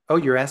like, oh,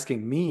 you're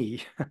asking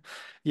me,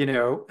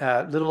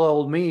 little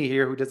old me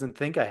here who doesn't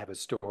think I have a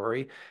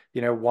story,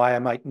 why I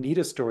might need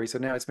a story. So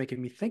now it's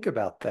making me think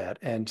about that.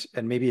 And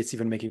maybe it's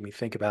even making me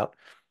think about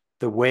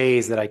the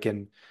ways that I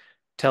can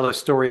tell a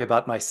story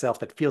about myself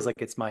that feels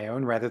like it's my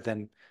own rather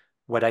than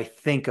what I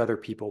think other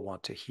people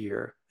want to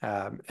hear.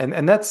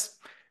 And that's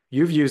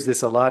you've used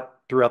this a lot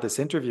throughout this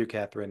interview,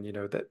 Katherine.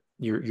 That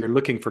you're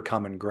looking for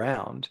common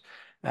ground,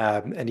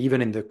 and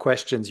even in the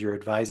questions you're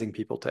advising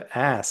people to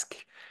ask,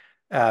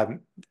 um,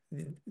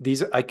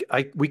 these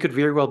we could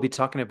very well be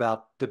talking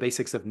about the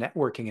basics of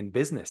networking in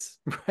business,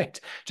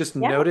 right? Just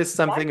Yeah, notice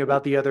something exactly.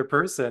 about the other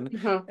person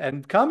Mhm.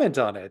 and comment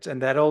on it,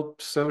 and that'll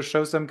show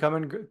some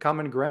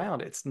common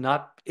ground. It's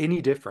not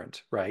any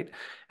different, right?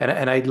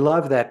 And I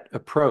love that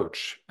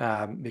approach,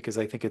 because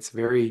I think it's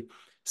very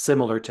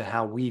similar to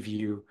how we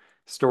view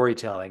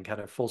storytelling, kind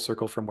of full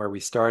circle from where we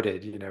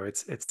started.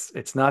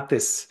 It's not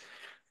this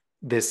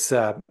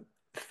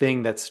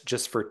thing that's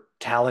just for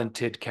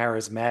talented,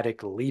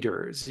 charismatic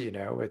leaders.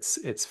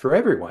 It's for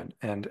everyone,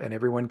 and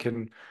everyone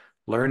can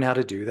learn how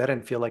to do that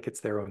and feel like it's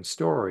their own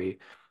story,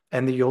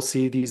 and you'll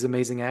see these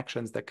amazing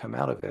actions that come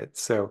out of it.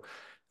 So,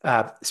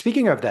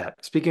 speaking of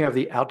that, speaking of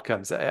the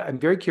outcomes, I'm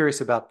very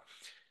curious about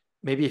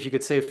maybe if you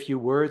could say a few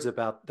words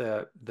about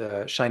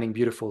the Shining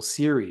Beautiful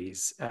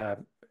series.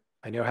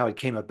 I know how it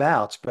came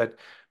about, but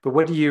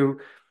what do you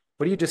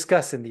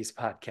discuss in these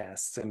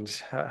podcasts, and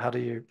how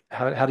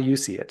do you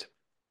see it?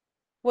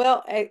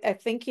 Well, I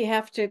think you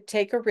have to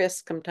take a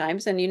risk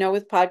sometimes. And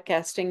with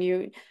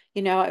podcasting,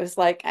 I was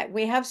like,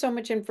 we have so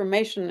much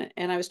information.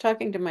 And I was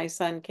talking to my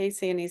son,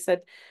 Casey, and he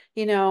said,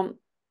 you know,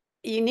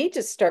 you need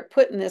to start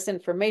putting this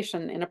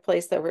information in a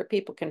place that where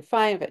people can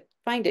find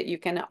it. You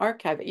can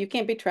archive it. You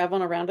can't be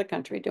traveling around the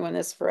country doing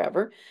this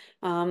forever.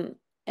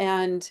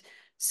 And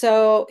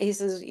so he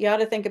says, you ought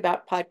to think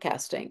about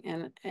podcasting.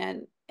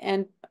 And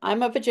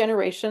I'm of a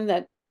generation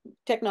that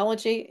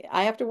technology,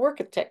 I have to work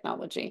with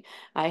technology.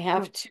 I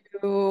have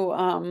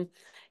to,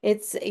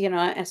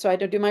 and so I had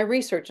to do my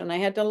research and I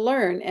had to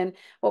learn. And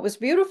what was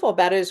beautiful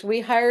about it is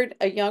we hired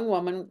a young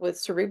woman with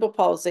cerebral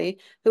palsy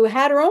who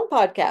had her own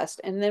podcast.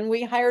 And then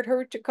we hired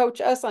her to coach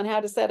us on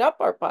how to set up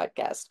our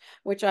podcast,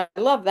 which I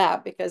love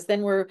that because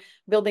then we're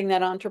building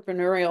that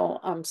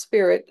entrepreneurial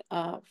spirit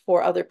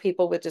for other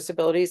people with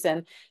disabilities.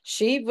 And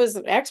she was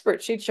an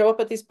expert. She'd show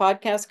up at these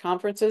podcast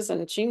conferences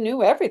and she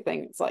knew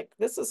everything. It's like,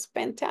 this is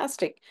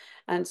fantastic.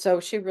 And so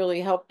she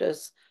really helped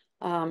us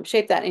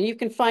shape that. And you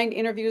can find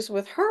interviews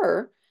with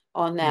her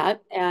on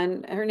that.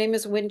 And her name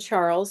is Wynn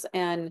Charles.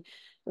 And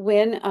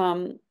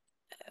Wynn,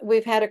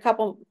 we've had a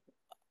couple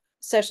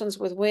sessions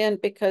with Wynn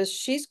because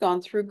she's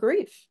gone through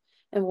grief.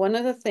 And one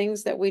of the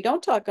things that we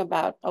don't talk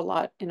about a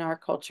lot in our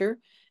culture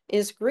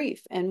is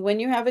grief. And when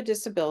you have a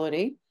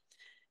disability,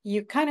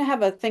 you kind of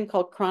have a thing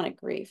called chronic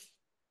grief.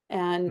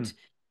 And,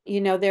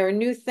 Hmm. there are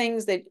new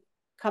things that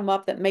come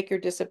up that make your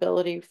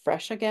disability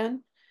fresh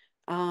again.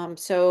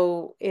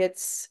 So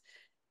it's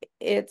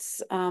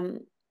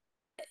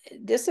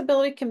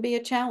disability can be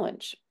a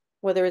challenge,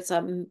 whether it's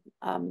a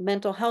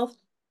mental health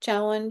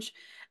challenge.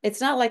 It's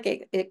not like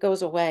it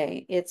goes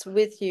away. It's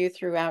with you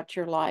throughout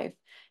your life.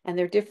 And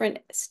there are different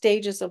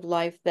stages of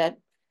life that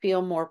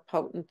feel more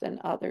potent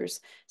than others.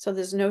 So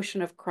this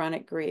notion of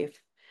chronic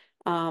grief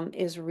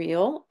is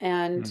real.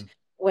 And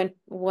Hmm.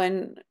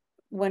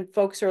 when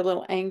folks are a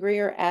little angry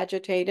or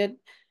agitated,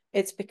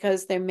 it's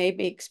because they may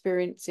be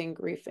experiencing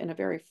grief in a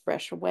very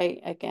fresh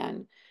way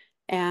again.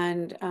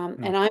 And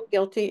I'm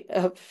guilty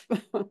of,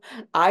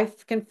 I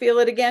can feel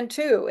it again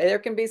too. There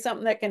can be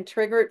something that can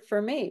trigger it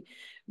for me.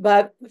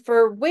 But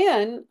for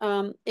Win,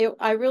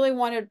 I really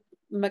wanted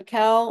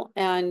Mikelle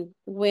and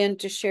Win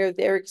to share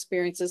their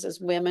experiences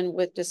as women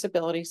with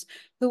disabilities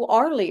who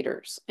are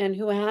leaders and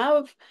who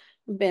have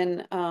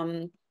been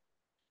um,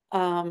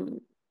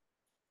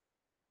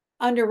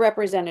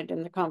 underrepresented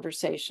in the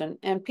conversation.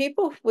 And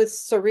people with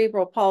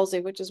cerebral palsy,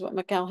 which is what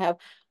Mikelle have,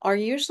 are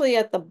usually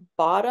at the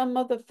bottom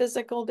of the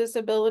physical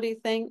disability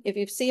thing. If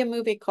you see a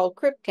movie called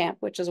Crip Camp,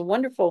 which is a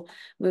wonderful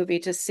movie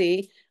to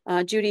see,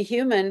 Judy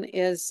Heumann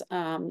is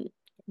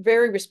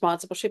very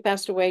responsible. She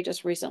passed away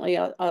just recently,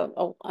 a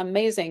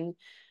amazing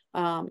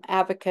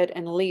advocate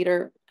and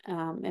leader,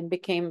 and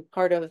became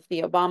part of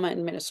the Obama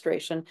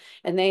administration.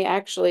 And they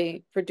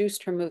actually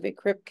produced her movie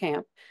Crip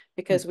Camp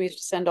because we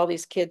send all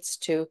these kids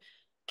to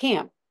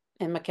camp,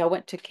 and Mikelle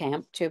went to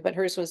camp too, but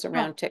hers was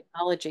around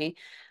technology.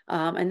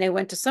 And they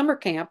went to summer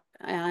camp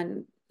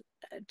and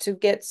to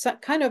get some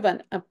kind of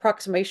an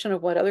approximation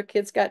of what other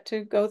kids got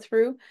to go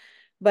through.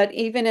 But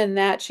even in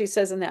that, she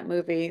says in that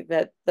movie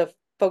that the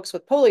folks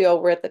with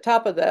polio were at the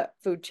top of the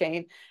food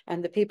chain,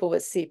 and the people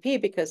with CP,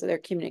 because of their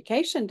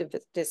communication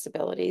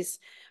disabilities,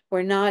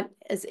 were not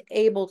as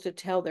able to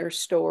tell their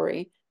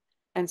story.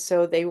 And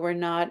so they were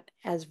not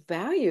as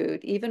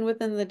valued even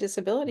within the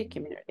disability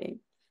community.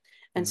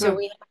 And so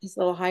we have these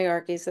little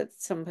hierarchies that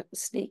some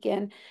sneak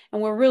in, and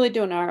we're really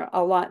doing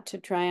a lot to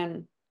try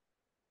and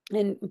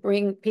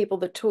bring people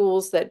the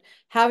tools that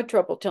have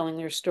trouble telling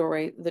their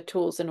story, the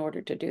tools in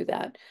order to do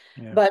that.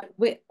 Yeah. But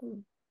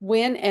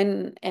Win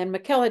and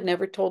Mikelle had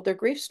never told their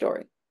grief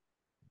story.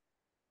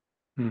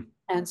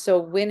 And so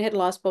Win had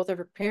lost both of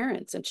her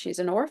parents, and she's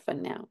an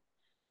orphan now.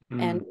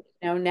 And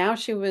now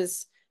she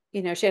was,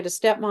 she had a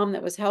stepmom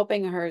that was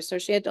helping her, so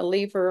she had to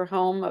leave her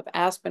home of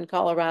Aspen,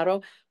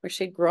 Colorado, where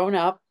she'd grown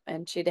up,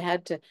 and she'd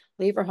had to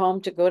leave her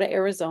home to go to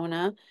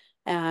Arizona.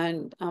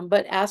 And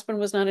but Aspen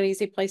was not an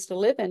easy place to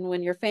live in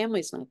when your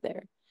family's not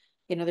there.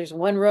 There's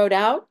one road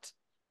out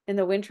in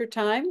the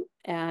wintertime,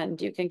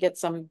 and you can get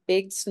some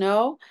big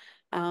snow.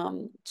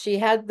 She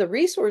had the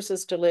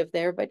resources to live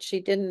there, but she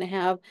didn't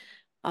have,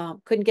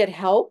 couldn't get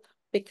help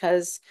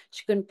because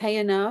she couldn't pay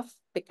enough,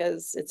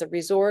 because it's a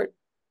resort.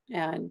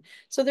 And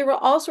so there were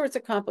all sorts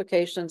of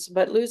complications,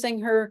 but losing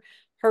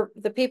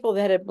the people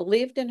that had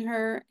believed in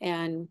her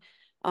and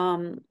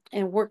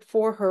worked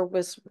for her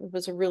was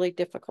really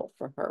difficult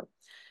for her.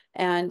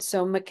 And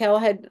so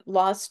Mikelle had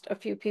lost a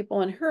few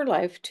people in her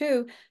life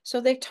too. So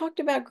they talked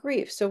about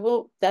grief.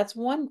 So that's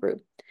one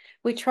group.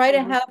 We try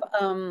to have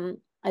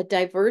a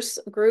diverse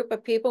group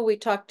of people. We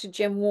talked to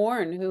Jim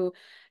Warren, who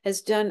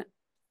has done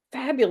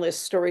fabulous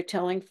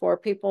storytelling for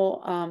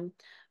people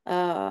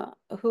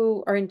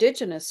who are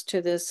indigenous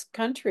to this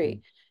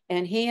country.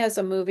 And he has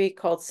a movie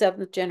called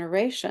Seventh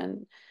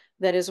Generation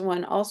that has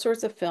won all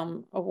sorts of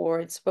film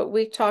awards. But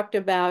we talked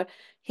about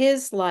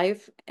his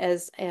life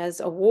as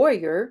a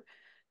warrior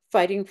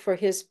fighting for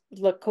his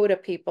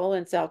Lakota people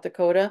in South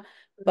Dakota,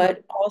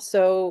 but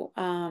also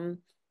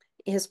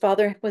his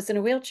father was in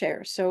a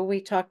wheelchair. So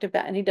we talked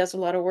about, and he does a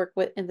lot of work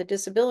in the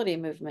disability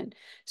movement.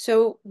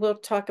 So we'll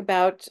talk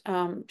about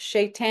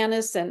Shay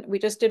Tanis, and we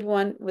just did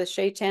one with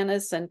Shay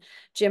Tanis and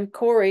Jim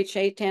Corey.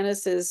 Shay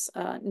Tanis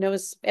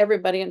knows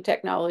everybody in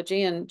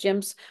technology, and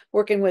Jim's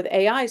working with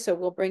AI. So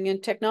we'll bring in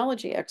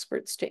technology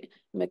experts to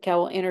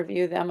Mikelle will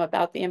interview them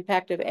about the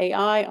impact of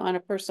AI on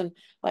a person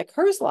like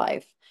her's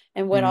life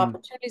and what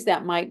opportunities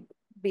that might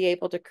be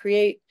able to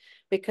create,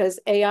 because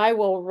AI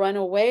will run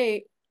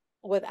away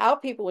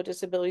without people with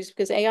disabilities,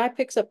 because AI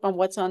picks up on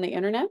what's on the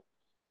internet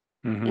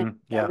and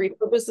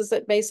repurposes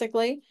it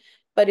basically.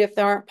 But if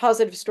there aren't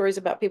positive stories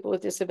about people with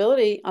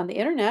disability on the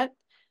internet,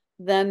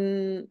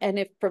 then, and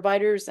if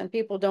providers and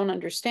people don't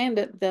understand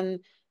it, then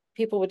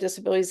people with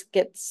disabilities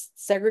get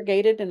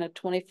segregated in a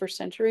 21st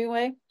century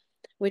way,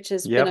 which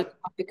has been a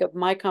topic of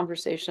my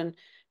conversation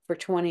for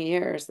 20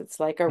 years. It's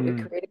like, are we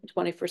creating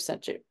 21st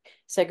century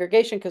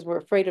segregation because we're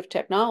afraid of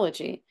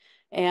technology?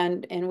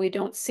 And we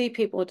don't see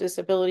people with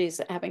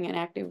disabilities having an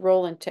active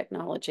role in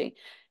technology.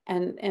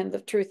 And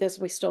the truth is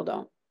we still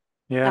don't.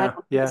 Yeah,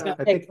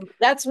 I think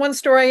that's one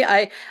story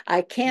I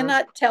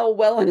cannot tell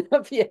well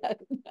enough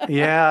yet.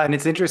 yeah, and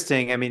it's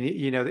interesting. I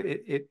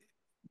mean,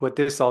 what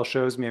this all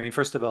shows me, I mean,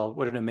 first of all,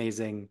 what an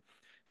amazing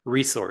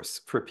resource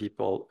for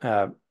people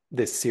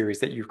this series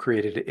that you've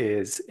created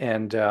is.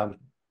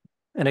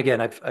 And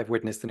again, I've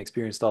witnessed and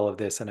experienced all of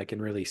this, and I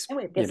can really,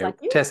 like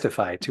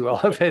testify to all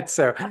of it.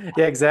 So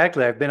yeah,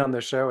 exactly. I've been on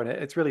the show, and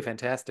it's really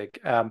fantastic.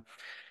 The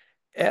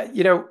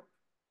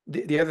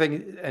other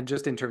thing, and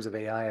just in terms of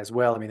AI as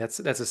well, I mean, that's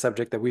a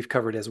subject that we've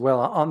covered as well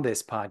on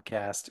this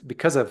podcast,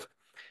 because of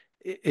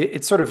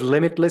it's sort of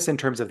limitless in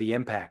terms of the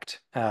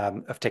impact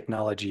of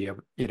technology, of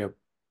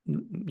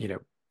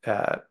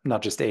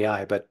not just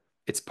AI, but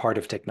it's part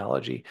of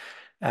technology.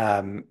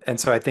 And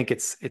so I think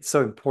it's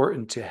so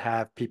important to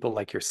have people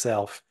like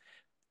yourself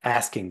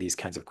asking these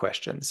kinds of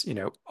questions.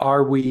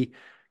 Are we,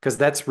 because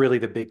that's really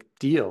the big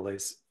deal,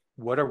 is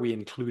what are we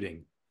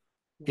including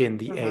in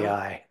the Mm-hmm.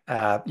 AI,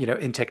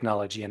 in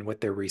technology and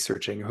what they're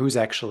researching, who's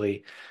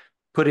actually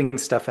putting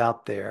stuff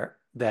out there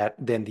that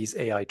then these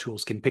AI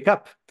tools can pick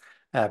up,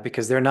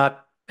 because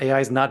AI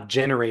is not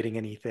generating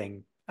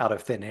anything out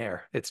of thin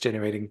air. It's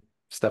generating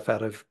stuff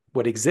out of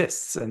what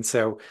exists. And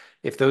so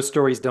if those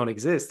stories don't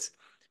exist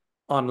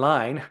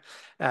online,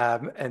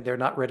 and they're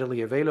not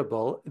readily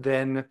available,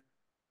 then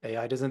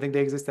AI doesn't think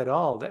they exist at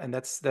all. And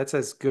that's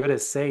as good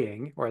as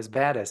saying, or as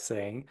bad as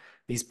saying,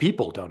 these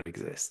people don't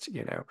exist.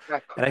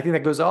 Right. And I think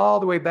that goes all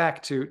the way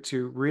back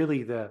to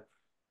really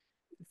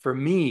for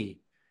me,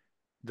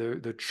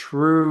 the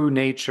true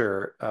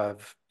nature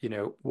of,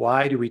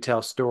 why do we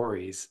tell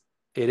stories?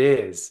 It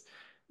is,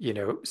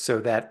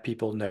 so that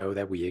people know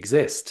that we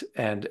exist,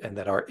 and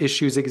that our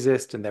issues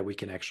exist, and that we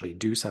can actually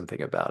do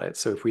something about it.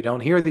 So if we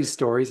don't hear these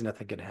stories,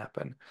 nothing can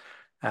happen.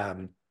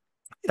 Um,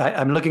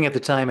 I'm looking at the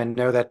time and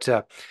know that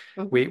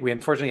Mhm. we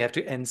unfortunately have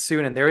to end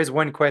soon. And there is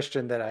one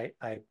question that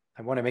I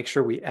want to make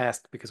sure we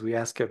ask, because we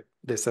ask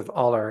this of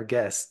all our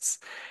guests.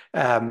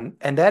 And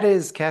that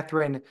is,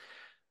 Katherine,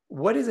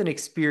 what is an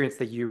experience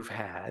that you've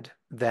had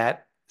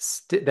that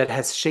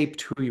has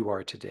shaped who you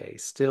are today,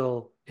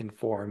 still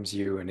informs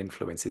you and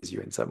influences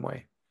you in some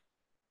way?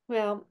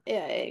 Well,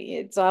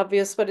 it's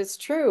obvious, but it's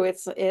true.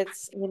 It's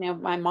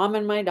my mom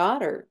and my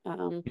daughter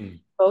Mm,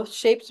 both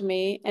shaped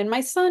me, and my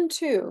son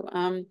too,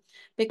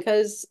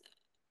 because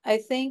I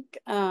think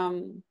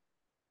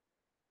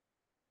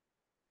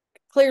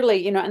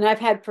clearly, and I've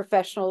had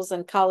professionals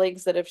and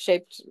colleagues that have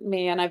shaped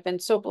me, and I've been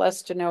so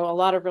blessed to know a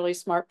lot of really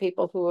smart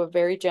people who are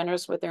very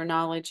generous with their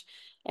knowledge,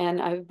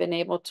 and I've been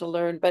able to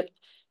learn. But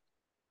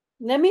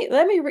let me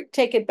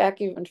take it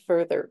back even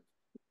further.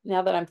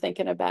 Now that I'm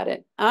thinking about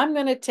it, I'm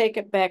going to take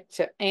it back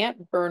to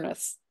Aunt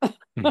Bernice.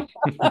 mm.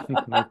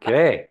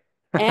 Okay.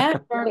 Aunt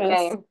Good Bernice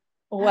name.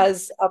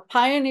 was a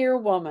pioneer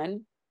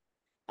woman,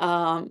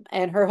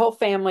 and her whole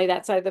family,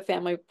 that side of the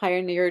family,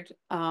 pioneered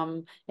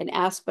in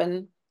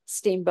Aspen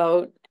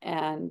steamboat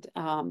and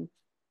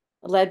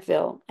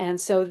Leadville.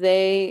 And so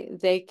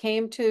they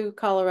came to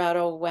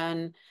Colorado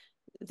when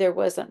there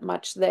wasn't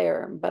much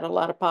there, but a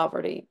lot of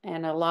poverty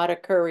and a lot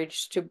of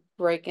courage to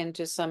break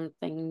into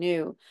something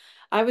new.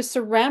 I was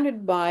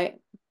surrounded by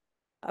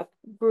a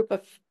group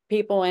of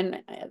people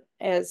and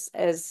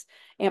as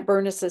Aunt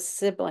Bernice's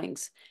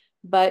siblings.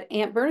 But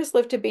Aunt Bernice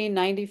lived to be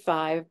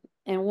 95.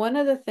 And one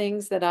of the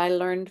things that I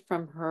learned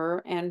from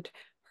her and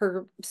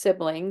her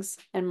siblings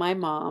and my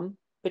mom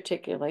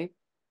particularly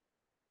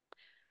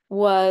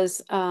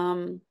was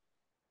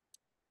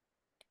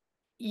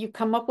you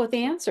come up with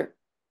the answer.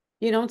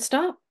 You don't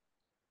stop.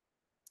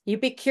 You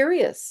be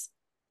curious.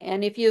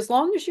 And if you, as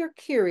long as you're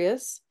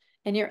curious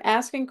and you're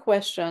asking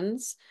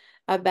questions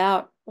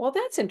about, well,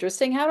 that's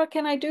interesting.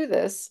 Can I do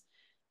this?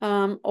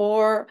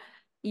 Or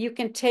you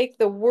can take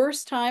the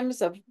worst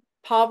times of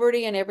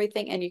poverty and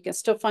everything, and you can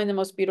still find the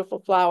most beautiful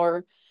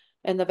flower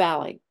in the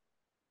valley.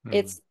 Mm,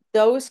 It's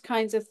those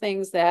kinds of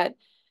things that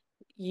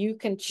you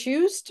can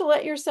choose to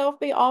let yourself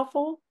be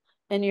awful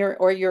and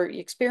your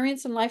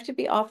experience in life to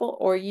be awful,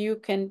 or you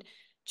can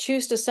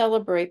choose to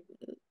celebrate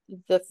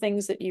the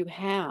things that you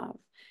have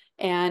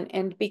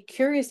and be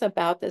curious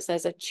about this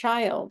as a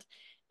child.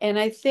 And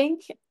I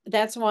think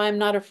that's why I'm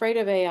not afraid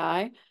of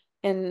AI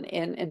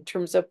in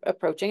terms of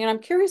approaching, and I'm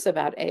curious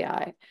about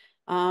AI.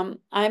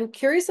 I'm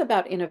curious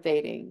about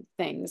innovating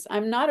things.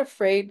 I'm not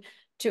afraid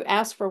to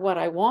ask for what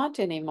I want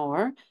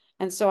anymore.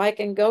 And so I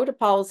can go to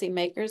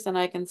policymakers and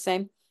I can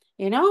say,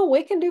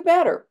 we can do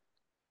better.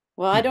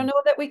 Well, I don't mhm,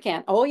 know that we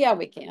can. Oh, yeah,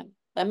 we can.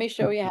 Let me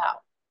show you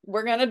how.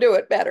 We're going to do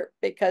it better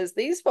because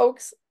these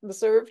folks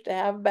deserve to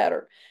have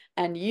better.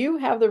 And you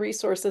have the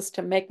resources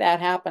to make that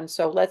happen.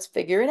 So let's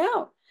figure it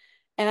out.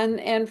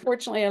 And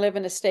fortunately, I live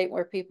in a state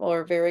where people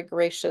are very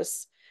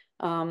gracious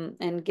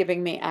and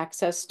giving me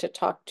access to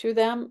talk to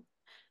them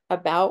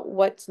about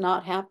what's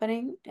not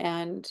happening.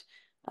 And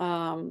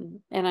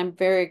I'm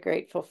very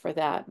grateful for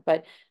that.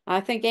 But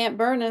I think Aunt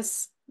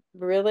Bernice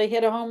really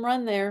hit a home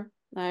run there.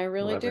 I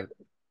really Love do. it.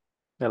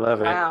 I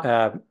love it.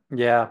 Wow.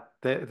 Yeah,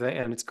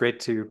 and it's great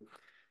to,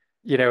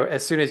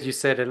 as soon as you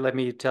said it, let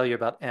me tell you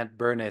about Aunt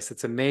Bernice.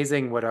 It's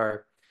amazing what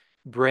our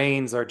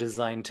brains are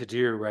designed to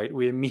do, right?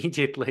 We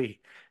immediately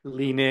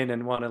lean in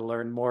and want to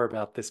learn more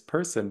about this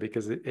person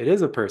because it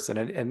is a person.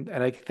 And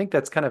I think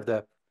that's kind of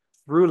the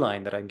through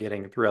line that I'm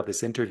getting throughout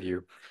this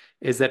interview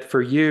is that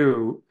for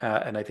you,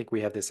 and I think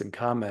we have this in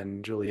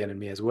common, Julianne and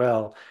me as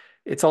well,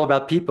 it's all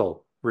about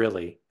people,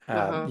 really.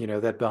 Hmm.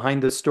 That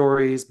behind the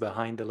stories,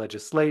 behind the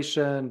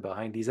legislation,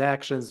 behind these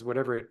actions,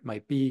 whatever it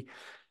might be,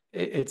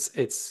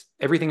 it's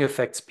everything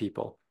affects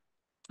people,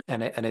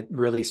 and it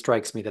really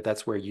strikes me that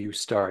that's where you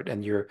start,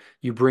 and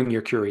you bring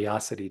your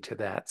curiosity to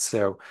that.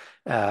 So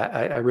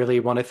I really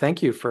want to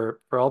thank you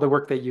for all the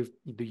work that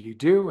you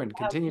do and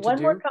continue to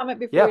One more do. comment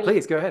before Yeah, we leave.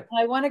 please go ahead.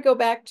 I want to go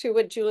back to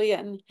what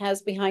Julianne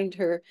has behind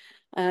her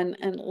and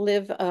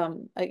live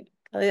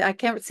I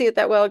can't see it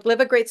that well.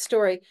 Live a great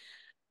story.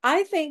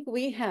 I think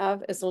we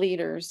have as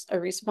leaders a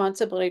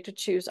responsibility to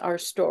choose our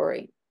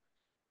story.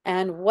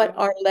 and what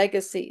our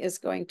legacy is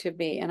going to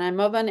be. And I'm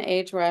of an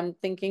age where I'm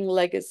thinking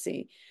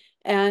legacy.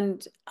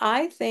 And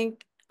I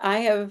think I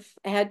have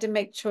had to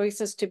make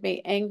choices to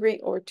be angry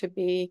or to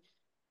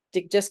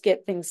just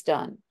get things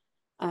done.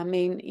 I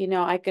mean,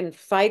 I can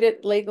fight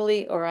it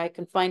legally or I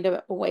can find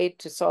a way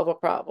to solve a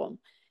problem.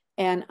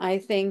 And I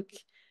think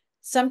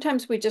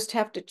sometimes we just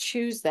have to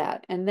choose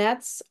that. And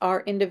that's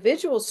our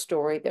individual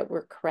story that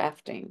we're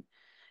crafting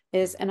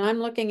and I'm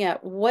looking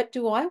at what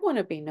do I want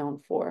to be known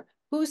for?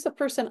 Who's the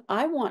person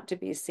I want to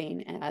be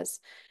seen as?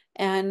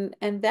 And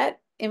that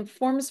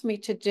informs me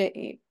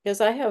today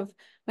because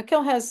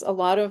Mikelle has a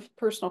lot of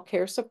personal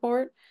care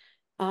support,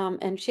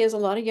 and she has a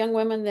lot of young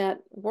women that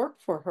work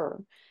for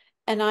her.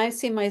 And I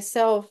see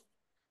myself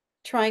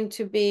trying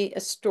to be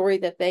a story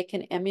that they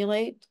can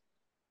emulate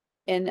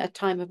in a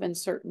time of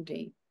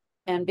uncertainty.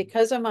 And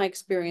because of my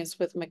experience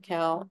with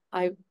Mikelle,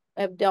 I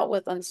have dealt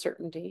with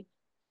uncertainty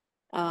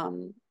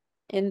um,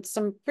 in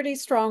some pretty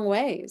strong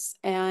ways.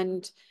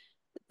 And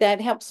that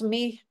helps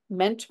me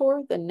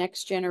mentor the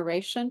next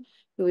generation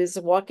who is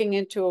walking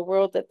into a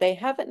world that they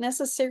haven't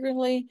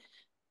necessarily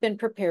been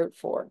prepared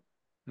for.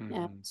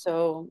 And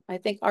so I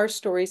think our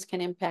stories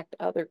can impact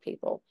other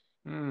people.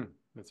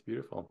 That's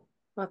beautiful.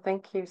 Well,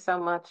 thank you so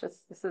much.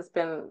 This has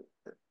been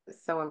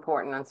so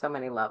important on so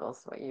many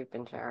levels, what you've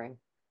been sharing.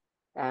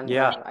 And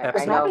yeah,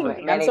 I know absolutely.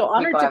 I'm many so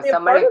honored people to have be a so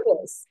part many of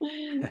this.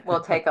 will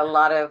take a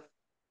lot of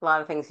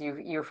things.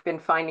 You've been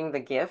finding the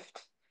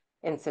gift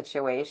in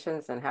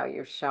situations, and how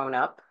you've shown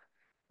up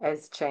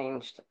has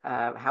changed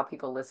how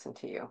people listen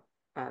to you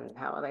and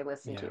how they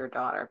listen to Yeah. your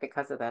daughter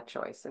because of that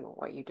choice and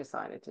what you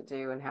decided to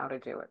do and how to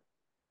do it.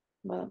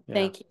 Well, Yeah.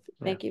 thank you.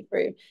 Thank you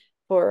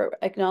for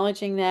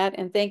acknowledging that.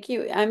 And thank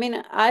you. I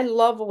mean, I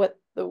love what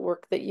the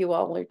work that you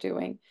all are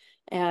doing.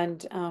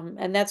 And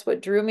that's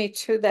what drew me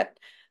to that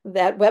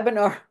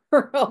webinar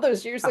all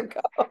those years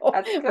ago.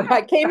 That's good.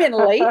 I came in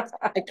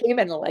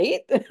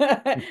late.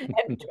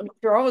 And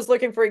Jerome was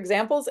looking for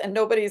examples and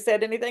nobody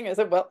said anything. I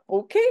said, well,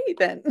 okay,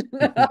 then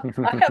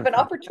I have an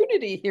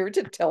opportunity here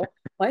to tell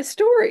my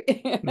story.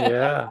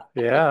 Yeah,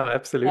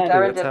 absolutely. And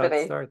That's how it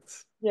Serendipity.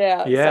 starts.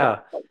 yeah, so, Yeah.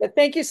 but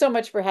thank you so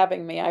much for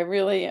having me. I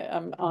really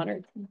am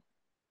honored.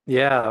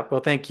 Yeah,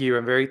 well, thank you.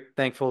 I'm very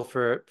thankful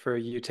for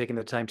you taking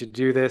the time to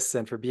do this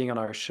and for being on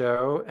our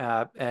show.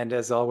 And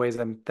as always,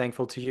 I'm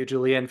thankful to you,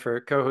 Julienne, for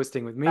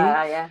co-hosting with me.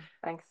 Yeah,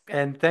 thanks.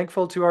 And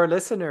thankful to our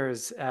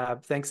listeners.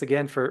 Thanks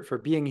again for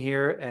being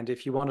here. And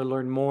if you want to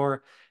learn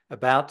more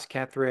about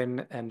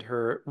Katherine and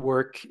her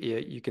work,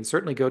 you can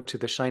certainly go to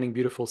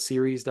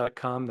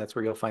theshiningbeautifulseries.com. That's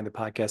where you'll find the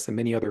podcast and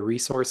many other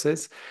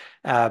resources.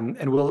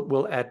 And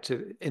we'll add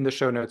to in the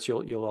show notes.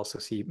 You'll also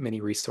see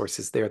many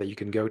resources there that you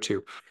can go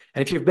to.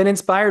 And if you've been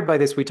inspired by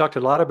this, we talked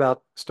a lot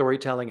about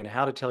storytelling and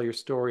how to tell your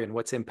story and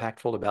what's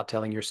impactful about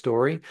telling your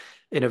story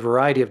in a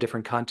variety of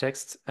different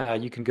contexts.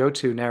 You can go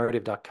to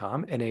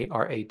narrative.com,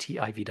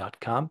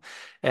 NARATIV.com,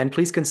 and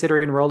please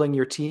consider enrolling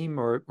your team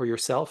or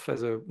yourself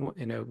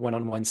in a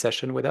one-on-one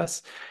session with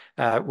us.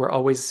 We're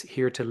always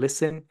here to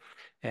listen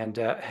and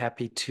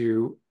happy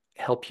to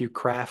help you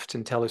craft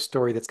and tell a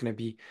story that's going to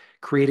be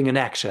creating an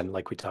action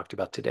like we talked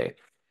about today.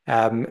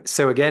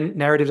 So again,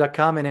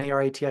 narrative.com and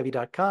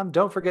NARATIV.com.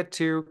 Don't forget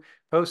to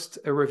post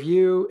a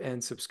review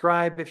and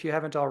subscribe if you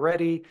haven't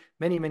already.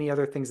 Many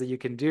other things that you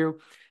can do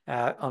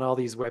on all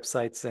these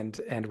websites.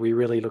 And we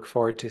really look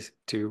forward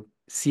to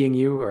seeing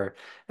you or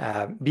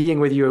being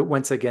with you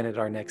once again at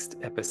our next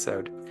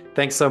episode.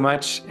 Thanks so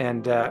much,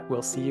 and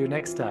we'll see you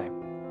next time.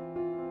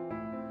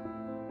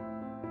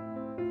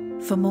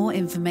 For more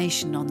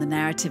information on the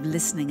narrative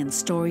listening and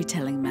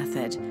storytelling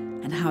method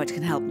and how it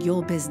can help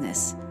your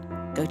business,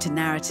 go to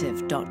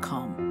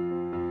narrative.com.